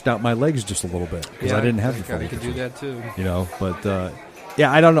stretched out my legs just a little bit because I didn't have the full I could do that too. But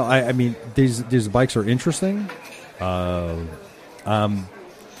I don't know. I mean, these bikes are interesting.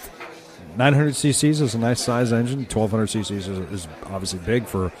 900cc's is a nice size engine. 1200cc's is obviously big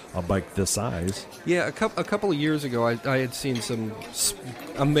for a bike this size. Yeah, a couple of years ago, I had seen some.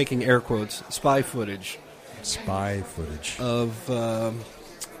 I'm making air quotes. Spy footage. Of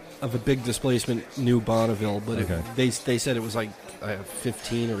a big displacement new Bonneville, but they said it was like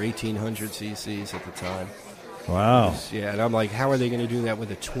 15 or 1800 cc's at the time. Wow. And I'm like, how are they going to do that with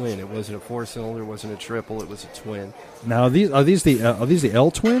a twin? It wasn't a 4-cylinder, it wasn't a triple, it was a twin. Now, are these the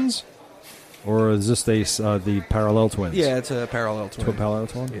L twins, or is this the parallel twins? Yeah, it's a parallel twin. It's a parallel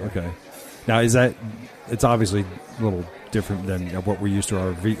twin. Yeah. Okay. Now, it's obviously a little different than what we're used to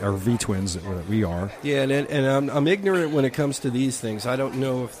our V twins that we are. Yeah, and I'm ignorant when it comes to these things. I don't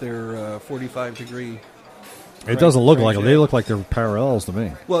know if they're 45 degree. It doesn't look like it. They look like they're parallels to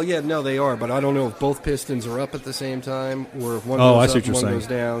me. Well, yeah, no, they are, but I don't know if both pistons are up at the same time or if one goes up and one goes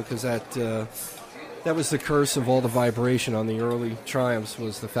down, because that was the curse of all the vibration on the early Triumphs,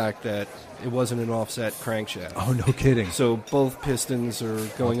 was the fact that it wasn't an offset crankshaft. Oh, no kidding. So both pistons are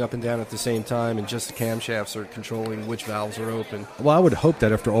going up and down at the same time, and just the camshafts are controlling which valves are open. Well, I would hope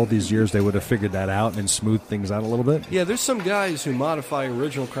that after all these years they would have figured that out and smoothed things out a little bit. Yeah, there's some guys who modify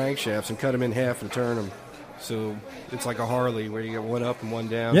original crankshafts and cut them in half and turn them. So it's like a Harley where you get one up and one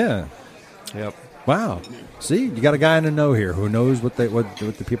down. Yeah. Yep. Wow. See, you got a guy in the know here who knows what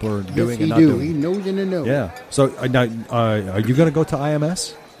the people are doing Yes, and not he doing. He knows in the know. Yeah. So now, are you going to go to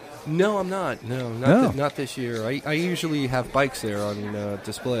IMS? No, I'm not. No, not this year. I usually have bikes there on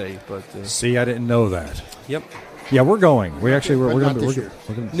display, but See, I didn't know that. yep. Yeah, we're going. We're But going not to. this year.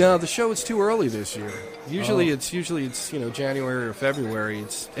 No, the show is too early this year. Usually it's January or February.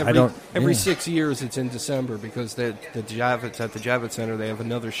 It's every 6 years it's in December because the Javits at the Javits Center they have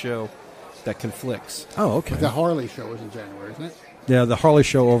another show that conflicts. Oh, okay. The Harley show is in January, isn't it? Yeah, the Harley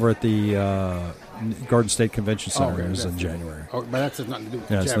show over at the Garden State Convention Center okay, is in that's- January. Oh, but that's nothing to do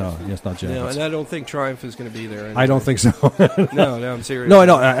with Yeah, it's Javits. not. It's not No, January. and I don't think Triumph is going to be there. Anyway. I don't think so. No, I'm serious. No, I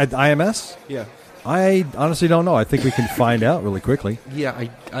know. At IMS, Yeah, I honestly don't know. I think we can find out really quickly. yeah.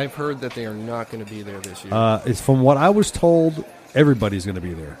 I've heard that they are not going to be there this year. It's from what I was told. Everybody's going to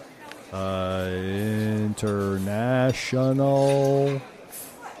be there. International.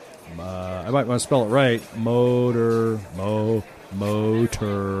 I might want to spell it right. Motor.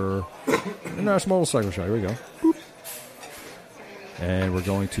 International Motorcycle Show. Here we go. Boop. And we're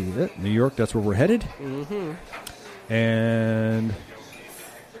going to New York. That's where we're headed. Mm-hmm. And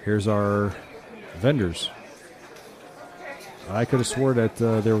here's our vendors. I could have swore that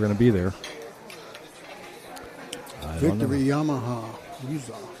they were going to be there. I don't know. Victory Yamaha.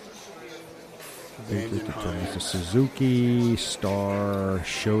 User. It's a Suzuki, Star,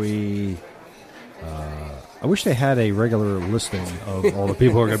 Shoei. I wish they had a regular listing of all the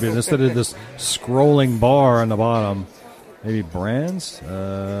people who are going to be instead of this scrolling bar on the bottom. Maybe brands?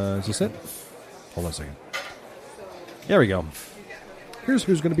 Is this it? Hold on a second. There we go. Here's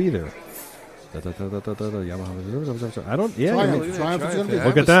who's going to be there. I don't. Yeah. Triumph is going to be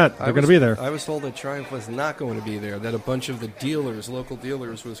Look at that. They're going to be there. I was told that Triumph was not going to be there. That a bunch of the dealers, local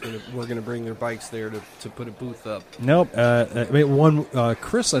dealers, were going to bring their bikes there to put a booth up. Nope.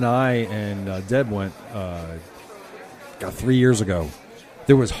 Chris and I and Deb went 3 years ago.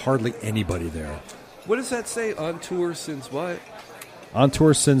 There was hardly anybody there. What does that say? On tour since what? On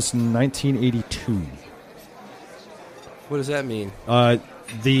tour since 1982. What does that mean?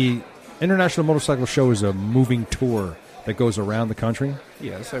 The International Motorcycle Show is a moving tour that goes around the country.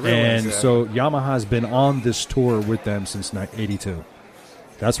 Yes, I realize And that. so Yamaha's been on this tour with them since 82.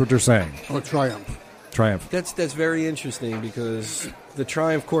 That's what they're saying. Oh, Triumph. Triumph. That's very interesting because the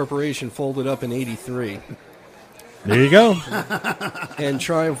Triumph Corporation folded up in '83, There you go. and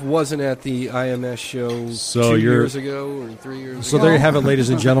Triumph wasn't at the IMS show So 2 you're- years ago or 3 years So ago. there you have it, ladies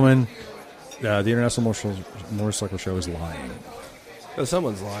and gentlemen. The International Motorcycle Show is lying. Oh,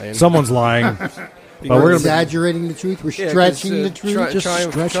 someone's lying. Someone's lying. But We're we're gonna exaggerating the truth. We're Yeah, 'cause, stretching the truth. Just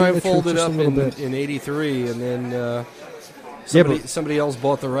Triumph stretching the truth folded just a up little bit. in '83, and then Yeah, but- somebody else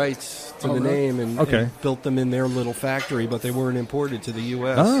bought the rights to Oh, the really? name and built them in their little factory, but they weren't imported to the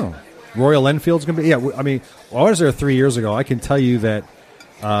U.S. Oh, Royal Enfield's going to be. Yeah, I mean, I was there 3 years ago. I can tell you that.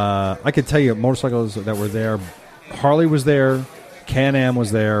 I can tell you motorcycles that were there. Harley was there. Can-Am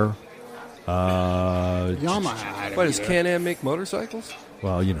was there. Yamaha had it. Why does Can-Am make motorcycles?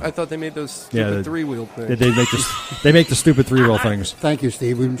 Well, you know, I thought they made those Yeah, stupid the- three-wheel things. they make the stupid three-wheel things. Thank you,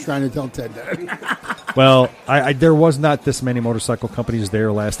 Steve. We've been trying to tell Ted that. Well, there was not this many motorcycle companies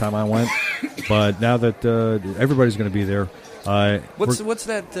there last time I went, but now that everybody's going to be there, What's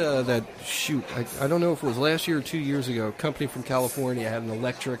that shoot? I don't know if it was last year or 2 years ago. A company from California had an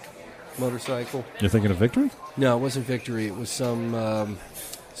electric motorcycle. you're thinking of Victory? No, it wasn't Victory. It was some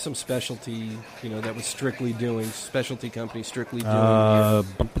specialty, that was strictly doing specialty company, strictly doing.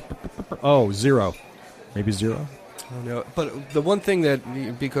 Zero, maybe Zero. I don't know. But the one thing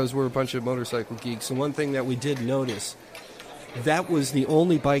that, because we're a bunch of motorcycle geeks, the one thing that we did notice, that was the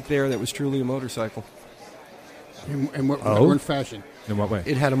only bike there that was truly a motorcycle. And we're Oh? in fashion. In what way?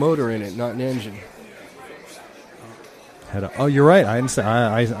 It had a motor in it, not an engine. You're right. I understand.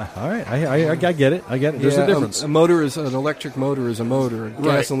 All right. I get it. I get it. There's a difference. A motor is an electric motor is a motor. A Right.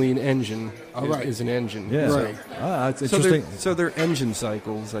 gasoline engine right. is an engine. Yeah. So, Right. It's so interesting. they're engine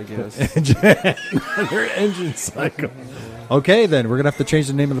cycles, I guess. Their engine cycle. Okay, then we're gonna have to change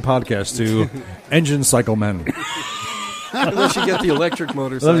the name of the podcast to Engine Cycle Men. Unless you get the electric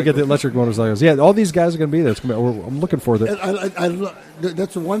motorcycle. Let's get the electric motorcycles. Yeah, all these guys are gonna be there. I'm looking forward to it.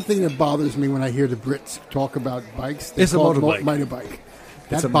 That's the one thing that bothers me when I hear the Brits talk about bikes. They It's a call it motorbike. motorbike.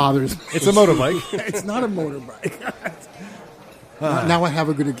 That bothers me. It's a motorbike. It's not a motorbike. Now I have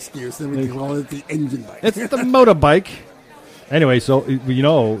a good excuse. Then we can call it the engine bike. It's the motorbike. Anyway, so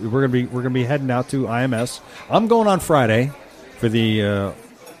we're gonna be heading out to IMS. I'm going on Friday for the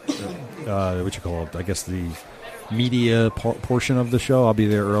what you call it? I guess the media portion of the show. I'll be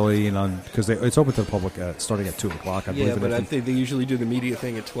there early and because it's open to the public starting at 2:00. I believe. Yeah, but I think they usually do the media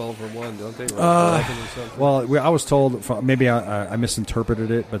thing at 12 or 1, don't they? Or 11 or something. Well, I was told maybe I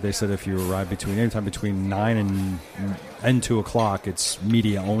misinterpreted it, but they said if you arrive anytime between 9 and 2:00, it's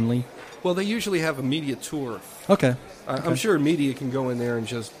media only. Well, they usually have a media tour. Okay. I'm sure media can go in there and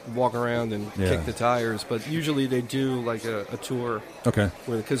just walk around and kick the tires, but usually they do like a tour. Okay.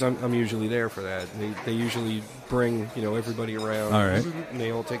 Because I'm usually there for that. They usually bring everybody around. All right. And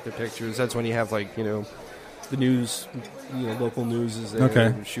they all take their pictures. That's when you have the news, local news is there. Okay.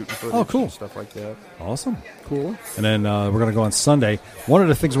 And shooting footage. Cool. And stuff like that. Awesome. Cool. And then we're going to go on Sunday. One of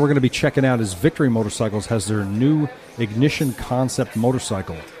the things we're going to be checking out is Victory Motorcycles has their new Ignition Concept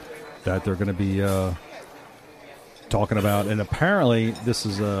motorcycle that they're going to be talking about, and apparently this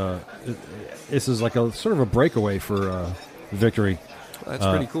is like a sort of a breakaway for Victory. That's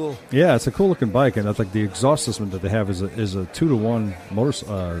pretty cool. Yeah, it's a cool looking bike, and I think the exhaust system that they have is a 2-to-1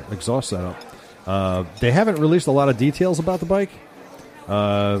 motor exhaust setup. They haven't released a lot of details about the bike.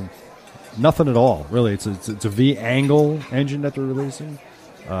 Nothing at all, really. It's a V angle engine that they're releasing,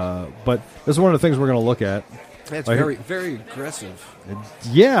 but this is one of the things we're going to look at. It's very, very aggressive.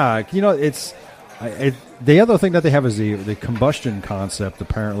 Yeah, it's the other thing that they have is the combustion concept.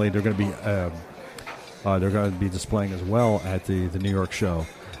 Apparently, they're going to be displaying as well at the New York show,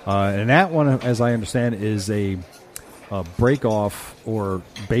 and that one, as I understand, is a break off or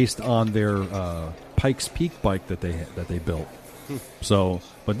based on their Pikes Peak bike that they built. So,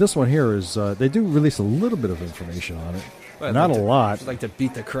 but this one here is they do release a little bit of information on it. Well, Not a lot. I'd like to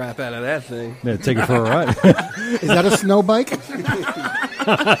beat the crap out of that thing. Yeah, take it for a ride. Is that a snow bike?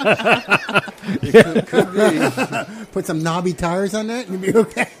 It could be. Put some knobby tires on that and you'll be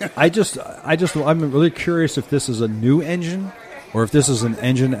okay. I'm really curious if this is a new engine or if this is an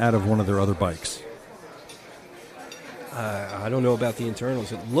engine out of one of their other bikes. I don't know about the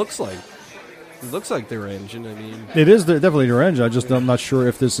internals. It looks like their engine. I mean, It is definitely their engine. I'm not sure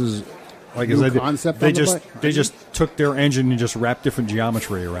if this is like New concept they on the just bike? they just took their engine and just wrapped different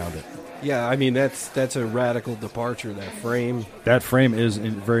geometry around it. yeah. I mean, that's a radical departure. That frame. That frame is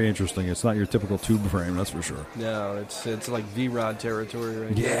very interesting. It's not your typical tube frame, that's for sure. No, it's like V-Rod territory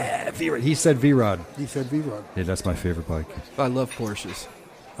right now. Yeah, V-Rod. He said V-Rod. He said V-Rod. Yeah, that's my favorite bike. I love Porsches.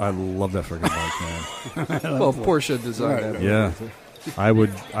 I love that freaking bike, man. Well, Porsche designed that. Yeah, I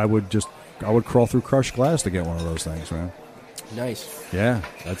would crawl through crushed glass to get one of those things, man. Nice. Yeah,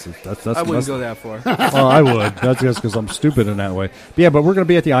 that's. I wouldn't go that far. Well, I would. That's just because I'm stupid in that way. But yeah, but we're going to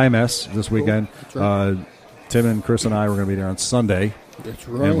be at the IMS this weekend. Cool. Right. Tim and Chris and I were going to be there on Sunday, That's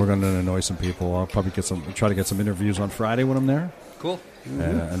right. and we're going to annoy some people. I'll probably try to get some interviews on Friday when I'm there. Cool.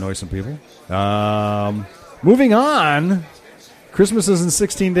 Annoy some people. Moving on. Christmas is in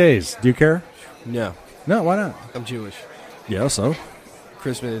 16 days. Do you care? No, No, why not? I'm Jewish. Yeah, so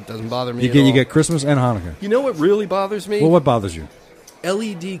Christmas, it doesn't bother me you at get all. you get Christmas and Hanukkah. You know what really bothers me? Well, what bothers you?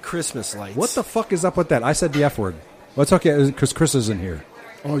 LED Christmas lights. What the fuck is up with that? I said the F word. Well, it's okay because Chris isn't here.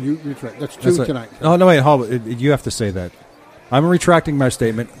 Oh, you're right. That's two That's it. tonight. Oh, no, wait, hold on. You have to say that. I'm retracting my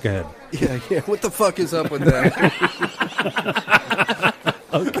statement. Go ahead. Yeah. What the fuck is up with that?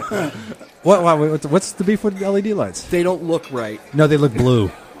 What's the beef with LED lights? They don't look right. No, they look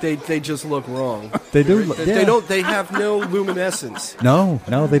blue. They just look wrong. They do. They don't. They have no luminescence. No,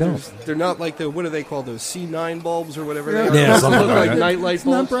 they don't. They're not like what do they call those C9 bulbs or whatever they are? Yeah, Those something look like like that. nightlight It's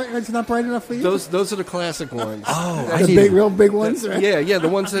not bulbs. bright. It's not bright enough for you. Those are the classic ones. Oh, the big, real big ones, right? Yeah, the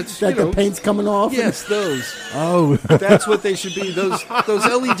ones that That the paint's coming off. Yes, those. Oh. That's what they should be. Those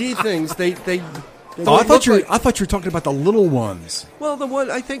LED things. They Oh, I thought look I thought you were talking about the little ones. Well, the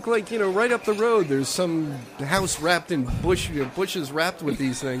one I think, right up the road, there's some house wrapped in bushes wrapped with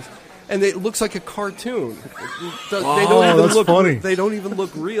these things, and it looks like a cartoon. They don't even that's look. funny. They don't even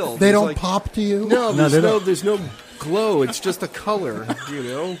look real. They There's don't like- pop to you. No, No, they don't. there's no glow. It's just a color.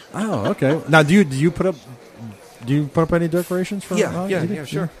 Oh, okay. Now, do you put up any decorations for? Yeah, Hanukkah? yeah, You do? yeah,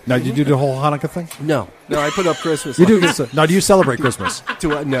 sure. Now, do you do the whole Hanukkah thing? No, I put up Christmas. You do. lights. Now, do you celebrate Christmas?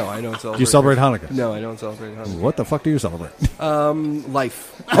 No, I don't celebrate. Do you celebrate Hanukkah? No, I don't celebrate Hanukkah. What the fuck do you celebrate?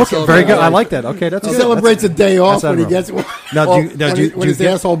 Life. Okay, very good. I like that. Okay, that's He good. celebrates a day off that's when he admirable. gets one. Now, do you- now, when do you- when do you his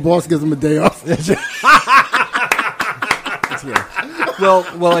get- asshole boss gives him a day off.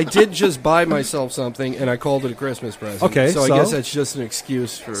 Well, I did just buy myself something, and I called it a Christmas present. Okay, so I so? guess that's just an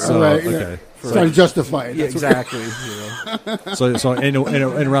excuse for. Right, okay. yeah. Trying to justify it. Yeah, That's what- exactly. So in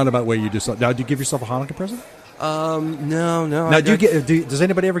a roundabout way, you do something. Now, do you give yourself a Hanukkah present? No. Now, does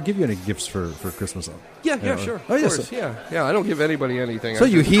anybody ever give you any gifts for Christmas? Yeah, sure. Oh, Of yes. course, yeah. I don't give anybody anything. So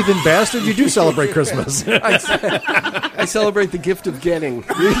you heathen bastard, you do celebrate Christmas. I celebrate the gift of getting.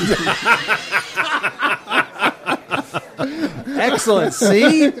 Excellent.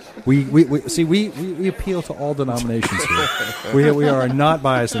 See, we appeal to all denominations here. We are not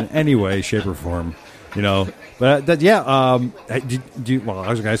biased in any way, shape, or form. You know, but well, I was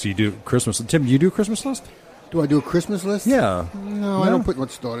going to ask you, do Christmas? Tim, do you do a Christmas list? Do I do a Christmas list? Yeah. No, I don't put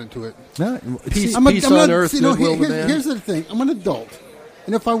much thought into it. No. Peace on earth, goodwill to man. Here's the thing. I'm an adult.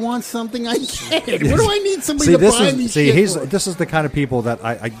 And if I want something, I get it. What do I need somebody to buy me shit for? This is the kind of people that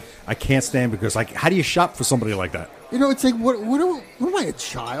I can't stand because, like, how do you shop for somebody like that? You know, it's like, what am I, a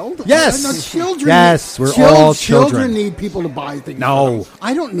child? Yes. No, children. Yes, we're all children. Children need people to buy things. No. For them.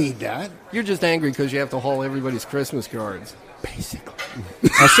 I don't need that. You're just angry because you have to haul everybody's Christmas cards. Basically.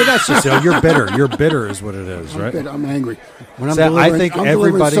 So that's just, you're bitter. You're bitter is what it is, right? I'm angry. When I'm So delivering, I think I'm delivering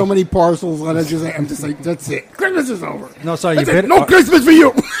everybody- so many parcels, and I'm just like, that's it. Christmas is over. No, so are you That's it. bitter? No Christmas for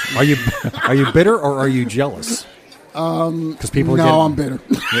you. Are you bitter or are you jealous? Because people I'm bitter.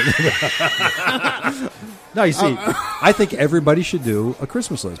 No, you see, I think everybody should do a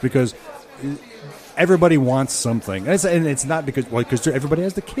Christmas list because everybody wants something, and it's not because everybody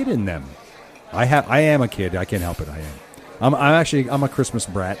has the kid in them. I am a kid. I can't help it. I am. I'm a Christmas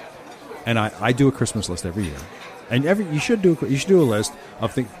brat, and I do a Christmas list every year. And you should do a list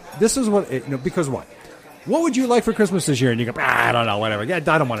of things. This is what because what would you like for Christmas this year? And you go, I don't know, whatever. Yeah, I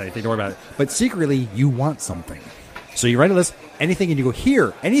don't want anything. Don't worry about it. But secretly, you want something. So you write a list, anything, and you go,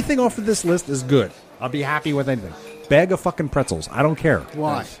 here, anything off of this list is good. I'll be happy with anything. Bag of fucking pretzels. I don't care.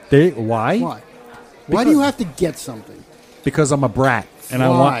 Why? Why? Why do you have to get something? Because I'm a brat and I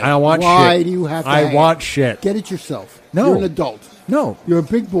Why? want shit. Why do you have to? I want shit. Get it yourself. No. You're an adult. No. You're a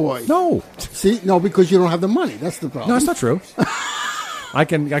big boy. No. See, no, because you don't have the money. That's the problem. No, it's not true. I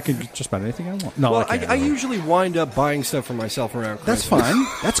can just spend anything I want. No, Well, I can't. I usually wind up buying stuff for myself around Christmas. That's fine.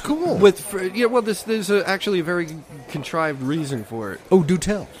 That's cool. There's actually a very contrived reason for it. Oh, do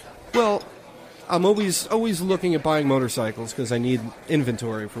tell. Well, I'm always looking at buying motorcycles because I need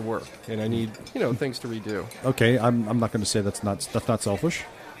inventory for work and I need things to redo. Okay, I'm not going to say that's not selfish.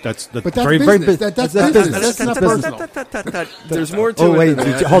 That's that's very business. very That's business. business. That's not personal. There's more to Oh it wait,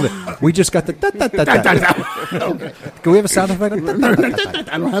 than that. hold it. We just got the. Can we have a sound effect?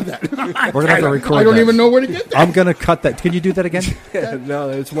 I don't have that. We're gonna have to record. I don't that. even know where to get that. I'm gonna cut that. Can you do that again? No,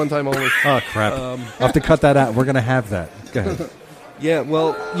 it's one time only. Oh crap! I'll have to cut that out. We're gonna have that. Go ahead. Yeah,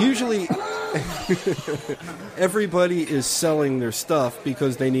 well, usually everybody is selling their stuff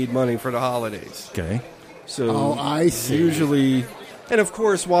because they need money for the holidays. Okay. So I see. Usually, and of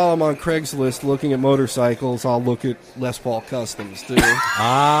course, while I'm on Craigslist looking at motorcycles, I'll look at Les Paul Customs too.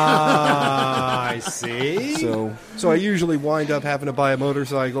 I see. So I usually wind up having to buy a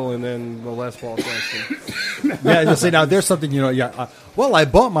motorcycle and then the Les Paul Custom. Yeah, see, now there's something, well, I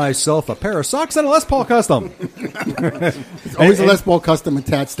bought myself a pair of socks and a Les Paul Custom. It's always a Les Paul Custom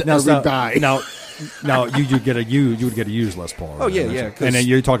attached to every guy. Now, you would get a used Les Paul. Right? Oh, yeah. And then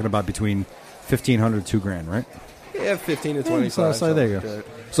you're talking about between $1,500 to $2,000, right? Yeah, 15 to 25. So there you go.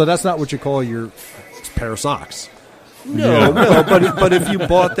 So that's not what you call your pair of socks. No, but if you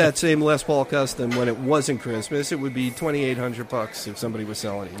bought that same Les Paul Custom when it wasn't Christmas, it would be $2,800 if somebody was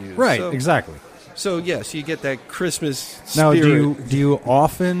selling it used. Right, So, exactly. So yes, you get that Christmas spirit. Now, do you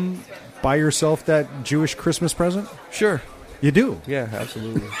often buy yourself that Jewish Christmas present? Sure. You do? Yeah,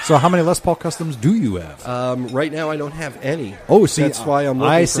 absolutely. So how many Les Paul Customs do you have? Right now, I don't have any. Oh, see, that's why I'm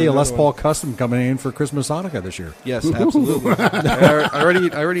looking I for see a Les another Paul one. Custom coming in for Christmas Hanukkah this year. Yes, absolutely.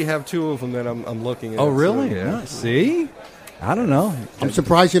 I already have two of them that I'm looking at. Oh, really? So, yeah. Yeah, see? I don't know. I'm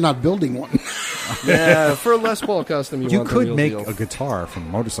surprised you're not building one. Yeah, for a Les Paul Custom, You want the could real make deal. a guitar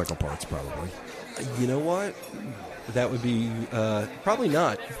from motorcycle parts, probably. You know what? That would be probably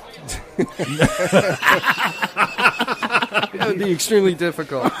not. That would be extremely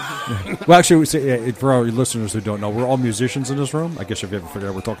difficult. Well, actually, for our listeners who don't know, we're all musicians in this room. I guess if you ever figured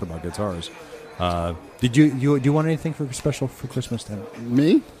out we're talking about guitars. Did do you want anything special for Christmas, Tim?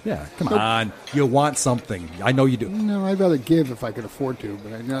 Me? Yeah, come on. You want something. I know you do. No, I'd rather give if I could afford to.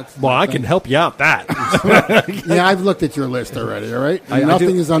 But I can help you out that. Yeah, I've looked at your list already. All right, I nothing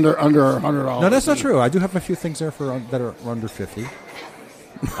do. is under $100. No, that's not true. I do have a few things there that are under 50.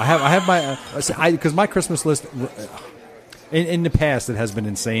 I have my because my Christmas list in the past it has been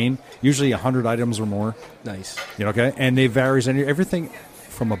insane. Usually 100 items or more. Nice. Okay, and they varies and everything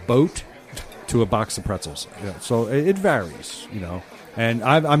from a boat to a box of pretzels. Yeah, so it varies. And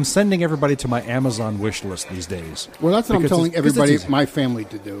I'm sending everybody to my Amazon wish list these days. Well, that's what I'm Because telling it's everybody, easy. my family,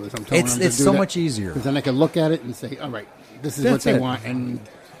 to do. Is I'm telling them to It's do so that, much easier. because then I can look at it and say, all right, this is That's what they it. want, and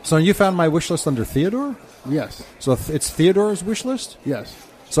So you found my wish list under Theodore. yes, So it's Theodore's wish list. yes.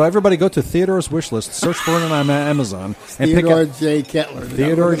 So everybody go to Theodore's wish list, search for it on Amazon, and Theodore pick up J. Kettler.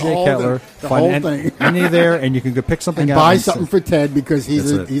 Theodore J. Kettler. The Find whole thing. any there, and you can go pick something And out. buy and something for Ted because he's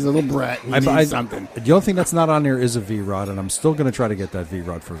That's a it. little brat. He needs something. The only thing that's not on there is a V-Rod, and I'm still going to try to get that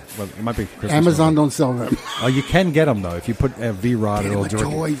V-Rod for. Well, it might be Christmas. Amazon don't sell them. Oh, you can get them though if you put a V-Rod. Get It'll him a direct.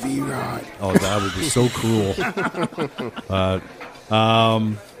 toy V-Rod. Oh, that would be so cruel.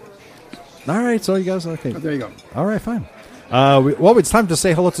 All right, so you guys okay? Oh, there you go. All right, fine. Well, it's time to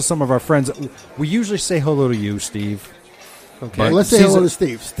say hello to some of our friends. We usually say hello to you, Steve. Okay. Well, let's say hello to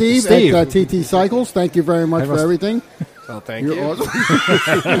Steve. Steve at TT Cycles, thank you very much for everything. Well, thank You're you.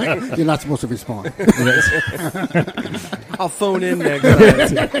 awesome. You're not supposed to respond. I'll phone in next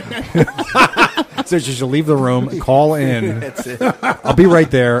time. So you should leave the room, call in. That's it. I'll be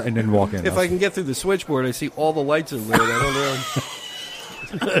right there, and then walk in. If I can get through the switchboard, I see all the lights are lit. I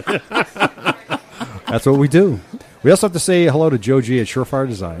don't know. That's what we do. We also have to say hello to Joe G at Surefire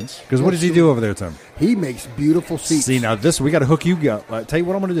Designs. Because what does he do over there, Tim? He makes beautiful seats. See, now this, we got to hook you up. Tell you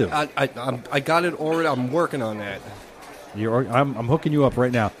what I'm going to do. I got it already. I'm working on that. I'm hooking you up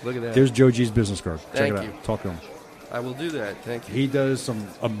right now. Look at that. There's Joe G's business card. Check Thank it you. out. Talk to him. I will do that. Thank you. He does some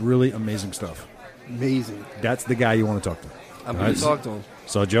really amazing stuff. Amazing. That's the guy you want to talk to. I'm All going to talk to him.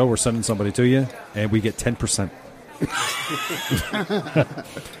 So, Joe, we're sending somebody to you, and we get 10%.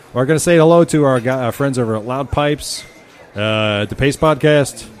 We're going to say hello to our friends over at Loud Pipes, the Pace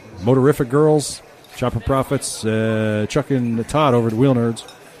Podcast, Motorific Girls, Chopper Profits, Chuck and Todd over at Wheel Nerds,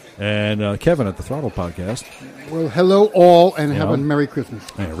 and Kevin at the Throttle Podcast. Well, hello all, and have Yeah. a Merry Christmas.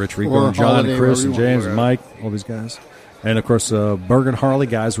 Yeah, Rich Rico Or and John holiday, and Chris whatever and you want James to and wear. Mike, all these guys. And, of course, Berg and Harley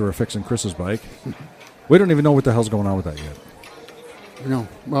guys who are fixing Chris's bike. We don't even know what the hell's going on with that yet. No.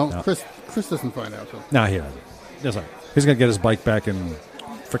 Well, No. Chris doesn't find out. So. Nah, he doesn't. That's all right. He's going to get his bike back in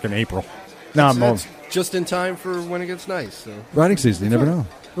freaking April. No, I'm That's just in time for when it gets nice. So. riding season. You never know.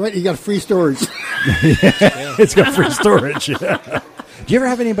 Right, you got free storage. It's got free storage. Yeah. Do you ever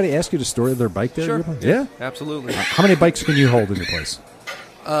have anybody ask you to store their bike there? Sure. Your bike? Yeah? Absolutely. How many bikes can you hold in your place?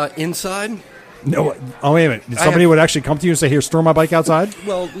 Inside? No. Oh, wait a minute. Somebody would actually come to you and say, here, store my bike outside?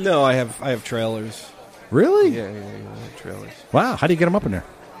 Well, no. I have trailers. Really? Yeah, trailers. Wow. How do you get them up in there?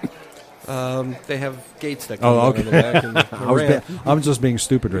 They have gates that come Oh, out okay. on the back and the ramp. I'm just being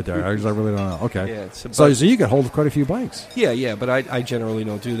stupid right there. I really don't know. Okay. Yeah, it's So about- you could hold quite a few bikes. Yeah, but I generally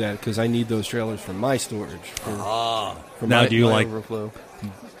don't do that because I need those trailers for my storage. For Now, my, do you my like- overflow?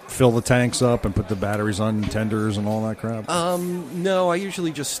 Fill the tanks up and put the batteries on tenders and all that crap? No, I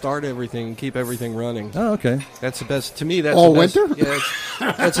usually just start everything and keep everything running. Oh, okay. That's the best. To me, that's All the best, winter?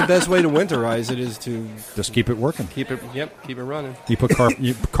 Yeah, that's the best way to winterize it is to Just keep it working. keep it. Yep, keep it running. You put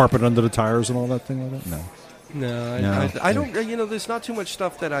you carpet under the tires and all that thing like that? No. No, No. I don't. There's not too much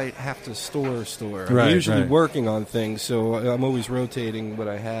stuff that I have to store. Right, I'm usually right. working on things, so I'm always rotating what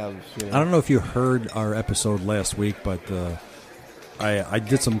I have. I don't know if you heard our episode last week, but I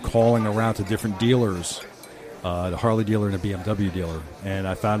did some calling around to different dealers, the Harley dealer and a BMW dealer, and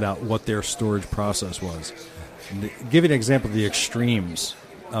I found out what their storage process was. Give you an example of the extremes.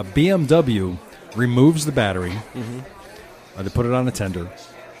 BMW removes the battery, they put it on a tender,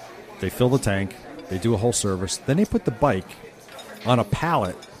 they fill the tank, they do a whole service, then they put the bike on a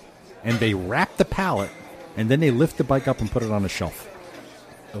pallet, and they wrap the pallet, and then they lift the bike up and put it on a shelf.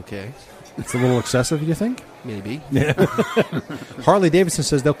 Okay, It's a little excessive, you think? maybe. Harley Davidson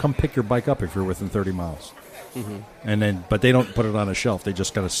says they'll come pick your bike up if you're within 30 miles. But they don't put it on a shelf. They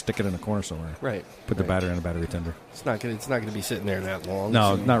just got to stick it in a corner somewhere. Right. Put the right. battery in a battery tender. It's not gonna be sitting there that long.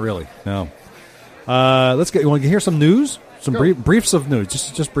 No, so- not really. No. Let's get. You want to hear some news? Some Go. briefs of news.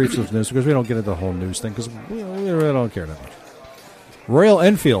 Just briefs of news because we don't get into the whole news thing because we really don't care that much. Royal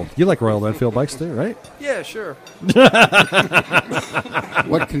Enfield. You like Royal Enfield bikes too, right? Yeah, sure.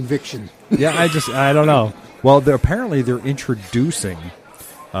 What conviction. Yeah, I don't know. Well, apparently they're introducing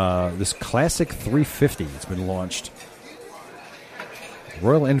this classic 350. It's been launched.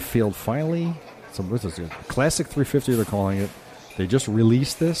 Royal Enfield finally. What's this? Classic 350. They're calling it. They just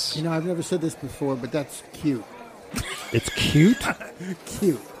released this. You know, I've never said this before, but that's cute. It's cute.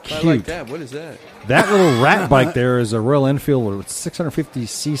 Cute. I like that. What is that? That little rat bike there is a Royal Enfield with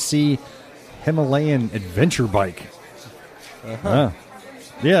 650cc Himalayan adventure bike. Yeah,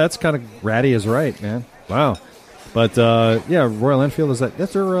 that's kind of ratty as right, man. Wow. But, yeah, Royal Enfield,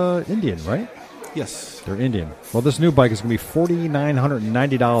 that's their Indian, right? Yes. They're Indian. Well, this new bike is going to be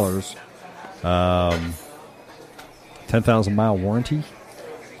 $4,990. 10,000-mile warranty.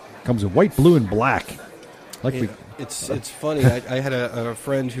 Comes in white, blue, and black. It's funny. I had a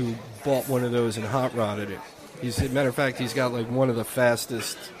friend who bought one of those and hot rodded it. Matter of fact, he's got like one of the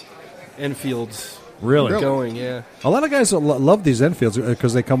fastest Enfields Really? going. Yeah. A lot of guys love these Enfields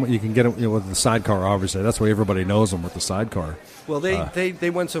because they come. You can get them with the sidecar. Obviously, that's why everybody knows them with the sidecar. Well, they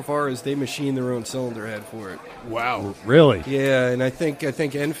went so far as they machined their own cylinder head for it. Wow, really? Yeah, and I think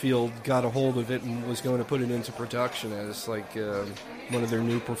Enfield got a hold of it and was going to put it into production as like one of their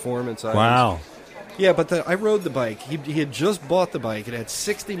new performance items. Wow. Yeah, but I rode the bike. He had just bought the bike. It had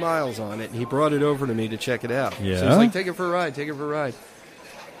 60 miles on it, and he brought it over to me to check it out. Yeah. So he's like, take it for a ride, take it for a ride.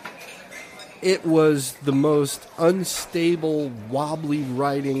 It was the most unstable, wobbly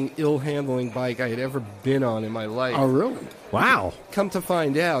riding, ill-handling bike I had ever been on in my life. Oh, really? Wow. Come to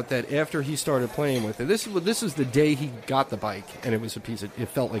find out that after he started playing with it, this is the day he got the bike, and it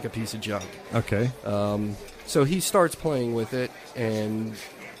felt like a piece of junk. Okay. So he starts playing with it, and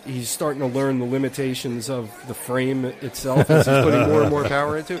he's starting to learn the limitations of the frame itself as he's putting more and more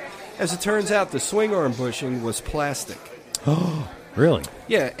power into it. As it turns out, the swing arm bushing was plastic. Really?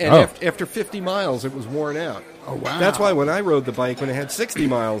 Yeah, and after 50 miles, it was worn out. Oh, wow. That's why when I rode the bike, when it had 60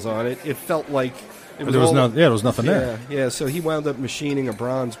 miles on it, it felt like it was there was nothing there. Yeah, so he wound up machining a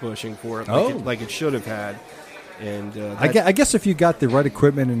bronze bushing for it, like it should have had. And I guess if you got the right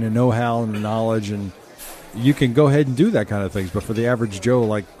equipment and the know-how and the knowledge, and you can go ahead and do that kind of things. But for the average Joe,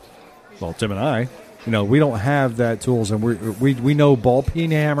 like, well, Tim and I, we don't have that tools, and we know ball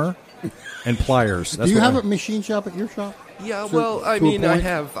peen hammer and pliers. That's Do you have a machine shop at your shop? Yeah, So, well, I to a mean, I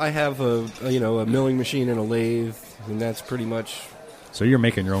point? have a milling machine and a lathe, and that's pretty much. So you're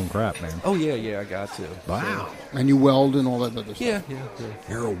making your own crap, man. Oh yeah, I got to. Wow. And you weld and all that other stuff? Yeah.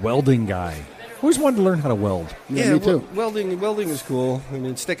 You're a welding guy. Always wanted to learn how to weld. Yeah, me too. Welding is cool. I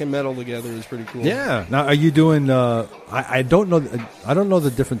mean, sticking metal together is pretty cool. Yeah. Now, are you doing? I don't know. I don't know the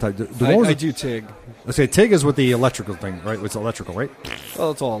different type. I do TIG. Let's say TIG is with the electrical thing, right? It's electrical, right?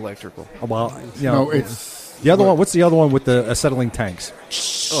 Well, it's all electrical. Oh, well, No, it's the other one. What's the other one with the acetylene tanks?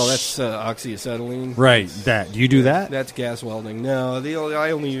 Oh, that's oxyacetylene. Right. That. Do you do that? That's gas welding. No,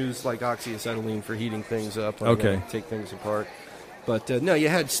 I only use like oxyacetylene for heating things up. Okay. Take things apart. But no, you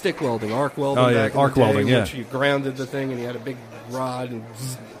had stick welding, arc welding. Oh, yeah, back in arc the day, welding, yeah. Which you grounded the thing, and you had a big rod and.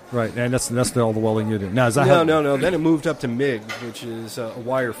 Right, and that's all the welding you do. Now, is that No. Then it moved up to MIG, which is a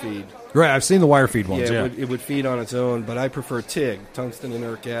wire feed. Right, I've seen the wire feed ones. Yeah, It would feed on its own, but I prefer TIG. Tungsten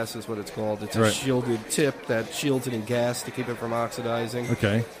inert gas is what it's called. It's a Right. shielded tip that shields it in gas to keep it from oxidizing.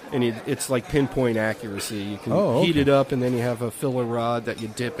 Okay. And it's like pinpoint accuracy. You can Oh, heat okay. it up, and then you have a filler rod that you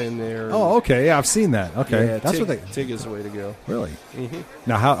dip in there. Oh, okay. Yeah, I've seen that. Okay, Yeah, that's TIG, what they TIG is the way to go. really. Mm-hmm.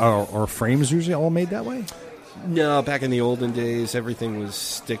 Now, how are frames usually all made that way? No, back in the olden days, everything was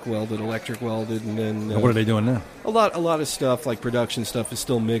stick welded, electric welded, and then And what are they doing now? a lot of stuff like production stuff is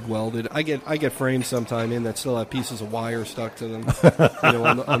still MIG welded. I get frames sometime in that still have pieces of wire stuck to them,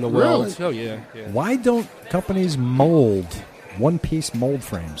 on the welds. Oh yeah. Why don't companies mold one-piece mold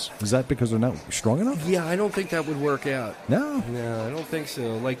frames? Is that because they're not strong enough? Yeah, I don't think that would work out. No. No, I don't think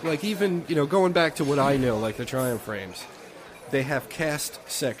so. Like even going back to what I know, like the Triumph frames, they have cast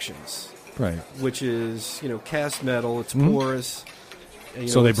sections, Right. which is cast metal. It's Mhm. porous. and,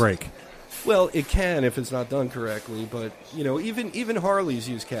 So they it's- break. Well, it can if it's not done correctly, but even Harleys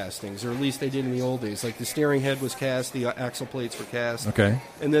use castings, or at least they did in the old days. Like the steering head was cast, the axle plates were cast, Okay.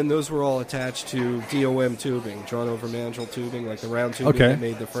 and then those were all attached to DOM tubing, drawn over mandrel tubing, like the round tubing Okay. that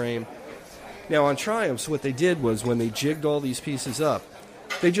made the frame. Now on Triumphs, what they did was when they jigged all these pieces up,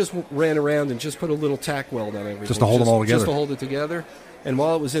 they just ran around and just put a little tack weld on everything, Just to hold them all together. just to hold it together. And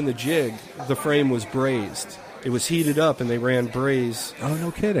while it was in the jig, the frame was brazed. It was heated up, and they ran braze. Oh,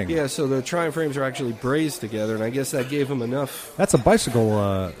 no kidding. Yeah, so the Triumph frames are actually brazed together, and I guess that gave them enough. That's a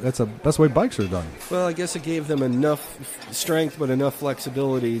bicycle. That's the way bikes are done. Well, I guess it gave them enough strength, but enough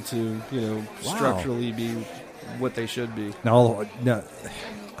flexibility to, structurally be what they should be. Now,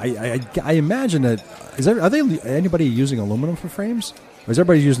 I imagine that are they anybody using aluminum for frames, or is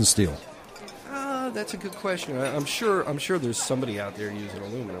everybody using steel? That's a good question. I'm sure there's somebody out there using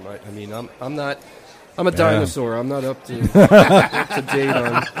aluminum. I mean, I'm not. I'm a dinosaur. I'm not up to date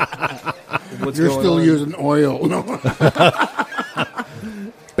on what's You're going still on. using oil. No.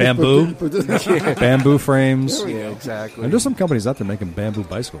 Bamboo, bamboo frames. Yeah, exactly. And there's some companies out there making bamboo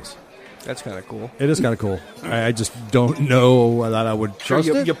bicycles. That's kind of cool. It is kind of cool. I just don't know that I would Sure, trust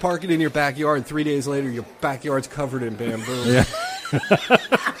you, it. you park it in your backyard, and 3 days later, your backyard's covered in bamboo. Yeah.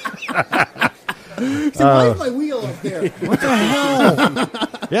 See, why is my wheel up there? What the hell?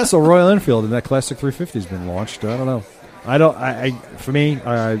 Yeah, so Royal Enfield and that Classic 350 has been launched. I don't know. For me,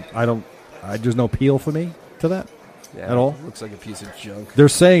 there's no appeal for me to that at all. Looks like a piece of junk. They're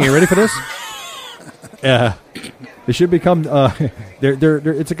saying, you ready for this? Yeah. It should become.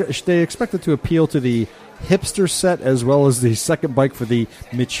 They expect it to appeal to the hipster set as well as the second bike for the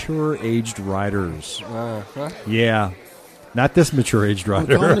mature aged riders. Yeah, not this mature aged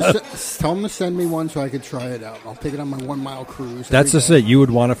rider. Tell them to send me one so I could try it out. I'll take it on my 1 mile cruise. That's just it. You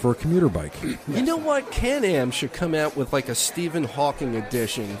would want it for a commuter bike. You know what? Can-Am should come out with like a Stephen Hawking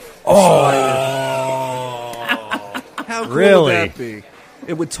edition. Oh, how cool really? would that be?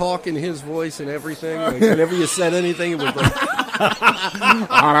 It would talk in his voice and everything. Like, whenever you said anything, it would like...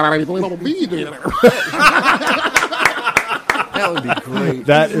 That would be great.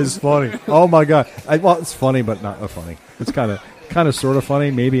 That is funny. Oh my god! Well, it's funny, but not funny. It's kind of sort of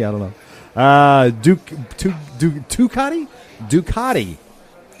funny. Maybe, I don't know. Ducati.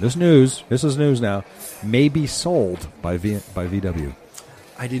 This is news now. May be sold by VW.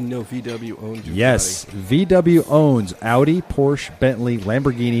 I didn't know VW owned Ducati. Yes, VW owns Audi, Porsche, Bentley,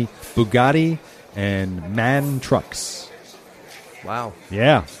 Lamborghini, Bugatti, and MAN trucks. Wow.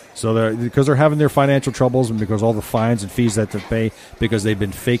 Yeah. So because they're having their financial troubles and because all the fines and fees that they pay because they've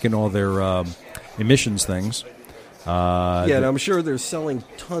been faking all their emissions things. And I'm sure they're selling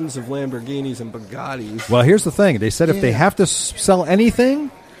tons of Lamborghinis and Bugattis. Well, here's the thing. They said if they have to sell anything,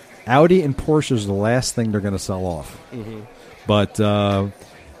 Audi and Porsche is the last thing they're going to sell off. Mm-hmm. But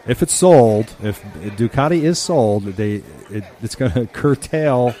if it's sold, if Ducati is sold, it's going to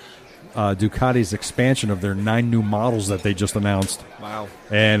curtail Ducati's expansion of their 9 new models that they just announced. Wow.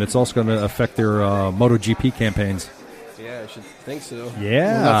 And it's also going to affect their MotoGP campaigns. Yeah, I should think so.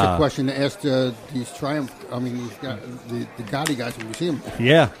 Yeah. Well, that's a question to ask these Triumph, the Ducati guys when you see them.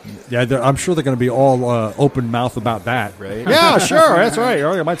 Yeah. I'm sure they're going to be all open mouth about that. Right? Yeah, sure. That's right.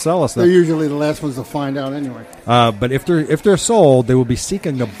 They might sell us that. They're usually the last ones to find out anyway. But if they're sold, they will be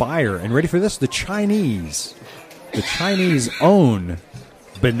seeking a buyer. And ready for this? The Chinese own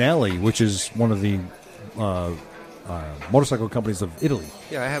Benelli, which is one of the motorcycle companies of Italy.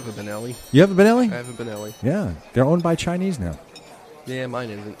 Yeah, I have a Benelli. You have a Benelli? I have a Benelli. Yeah, they're owned by Chinese now. Yeah, mine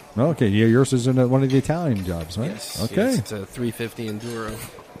isn't. Okay, yeah, yours is in one of the Italian jobs, right? Yes. Okay. Yes, it's a 350 Enduro.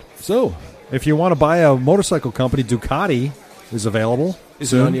 So, if you want to buy a motorcycle company, Ducati is available.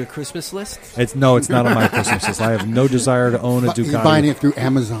 Is it on your Christmas list? It's not on my Christmas list. I have no desire to own a Ducati. He's buying it through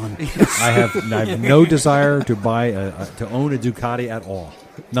Amazon. I have no desire to buy to own a Ducati at all.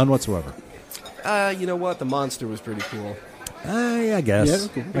 None whatsoever. You know what? The Monster was pretty cool. I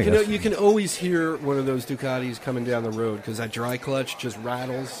guess. Yeah, I guess. You can always hear one of those Ducatis coming down the road because that dry clutch just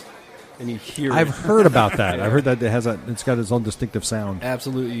rattles, and you hear I've it. heard about that. I've heard that it's got its own distinctive sound.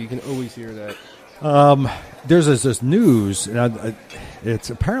 Absolutely, you can always hear that. There's this news. It's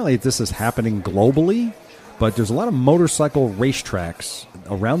apparently this is happening globally, but there's a lot of motorcycle racetracks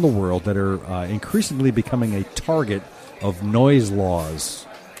around the world that are increasingly becoming a target of noise laws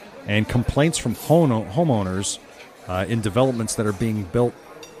and complaints from homeowners in developments that are being built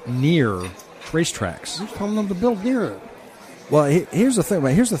near racetracks. Who's telling them to build near it? Well, here's the thing.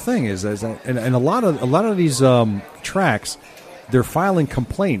 Here's the thing is that and a lot of these tracks, they're filing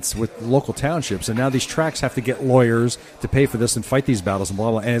complaints with local townships, and now these tracks have to get lawyers to pay for this and fight these battles and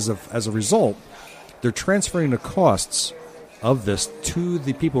blah blah. And as a result, they're transferring the costs of this to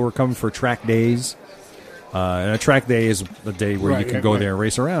the people who are coming for track days. And a track day is a day where you can go there and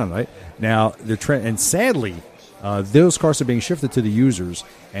race around, right? Now, and sadly, those costs are being shifted to the users,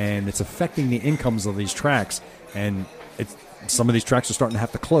 and it's affecting the incomes of these tracks. And some of these tracks are starting to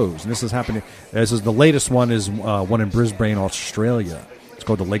have to close. And this is happening. The latest one is one in Brisbane, Australia. It's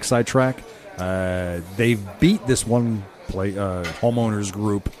called the Lakeside Track. They've beat this one homeowners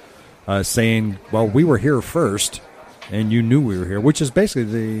group, saying, "Well, we were here first, and you knew we were here," which is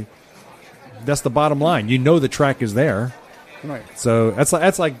basically that's the bottom line. You know the track is there. Right. So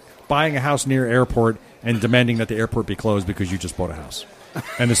that's like buying a house near airport and demanding that the airport be closed because you just bought a house.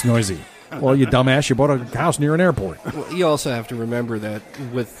 And it's noisy. Well, you dumbass, you bought a house near an airport. Well, you also have to remember that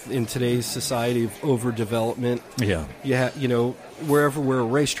in today's society of overdevelopment, where a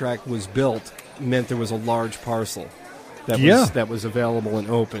racetrack was built meant there was a large parcel that was available and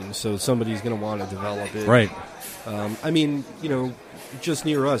open. So somebody's going to want to develop it. Right. Just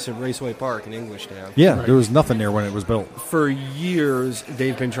near us at Raceway Park in Englishtown. Yeah, there was nothing there when it was built. For years,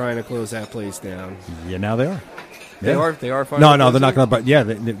 they've been trying to close that place down. Yeah, now they are. They Yeah. are finally No, they're not closing? going to. But yeah,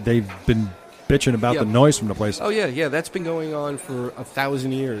 they've been bitching about the noise from the place. Oh yeah, that's been going on for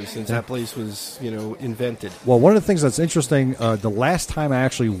 1,000 years since that place was, invented. Well, one of the things that's interesting, the last time I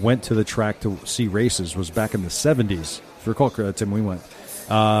actually went to the track to see races was back in the 70s. If you recall, Tim, we went.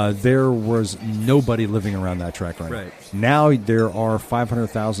 There was nobody living around that track right. Now there are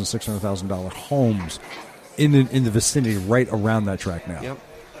 $500,000, $600,000 homes in the vicinity right around that track now. Yep.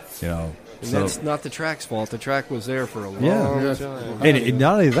 And So- that's not the track's fault. The track was there for a long Yeah. time. And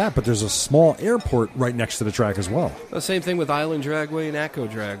not only that, but there's a small airport right next to the track as well. The same thing with Island Dragway and Echo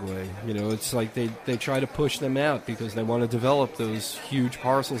Dragway. You know, it's like they try to push them out because they want to develop those huge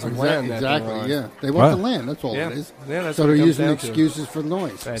parcels of land. that they're Exactly. on. Yeah, they want Right. the land. That's all Yeah. it is. Yeah, that's So what they're it comes using down to. excuses for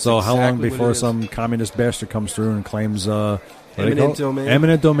noise. That's So how long exactly what before it is. some communist bastard comes through and claims what do they Eminent call it? domain.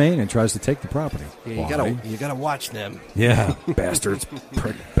 Eminent domain, and tries to take the property? Yeah, Why? you gotta watch them. Yeah, bastards,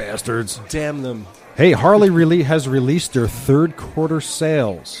 prick bastards. Damn them. Hey, Harley has released their third quarter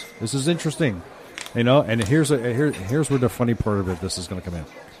sales. This is interesting, you know. And here's where the funny part of this is going to come in.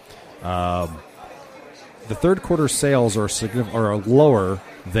 The third quarter sales are lower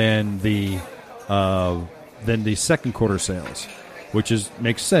than the second quarter sales, which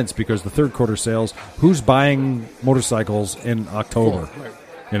makes sense because the third quarter sales. Who's buying motorcycles in October? Right.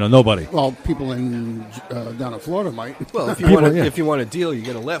 You know, nobody. Well, people in down in Florida might. Well, if People, yeah. if you want a deal, you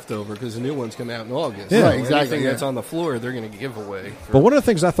get a leftover because the new ones come out in August. Yeah. So Right, exactly, Anything yeah. that's on the floor, they're going to give away. But one of the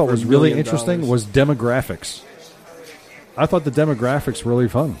things I thought for was $1 really million. interesting was demographics. I thought the demographics were really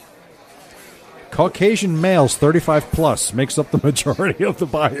fun. Caucasian males 35 plus makes up the majority of the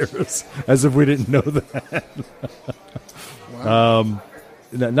buyers, as if we didn't know that.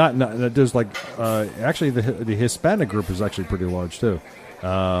 Not there's like actually the Hispanic group is actually pretty large too.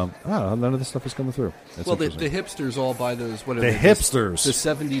 None of this stuff is coming through. That's Well, the interesting. hipsters all buy those. What are The they? hipsters. The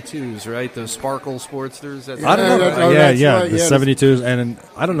 72s, right? Those Sparkle Sportsters. That's I don't know. that's- oh, yeah, that's yeah, right, the yeah, 72s, and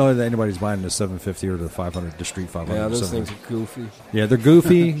I don't know that anybody's buying the 750 or the 500, the Street 500. Yeah, those 700. things are goofy. Yeah, they're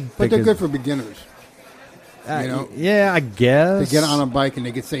goofy, But they're could- good for beginners. You know, yeah, I guess. they get on a bike and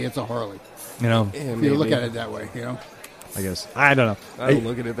they could say it's a Harley. You know, Yeah, If maybe. you look at it that way, you know. I guess. I don't know. I don't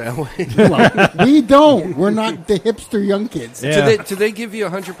look at it that way. We don't. We're not the hipster young kids. Yeah. Do they give you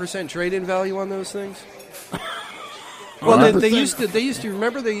 100% trade-in value on those things? Well, they 100%. used to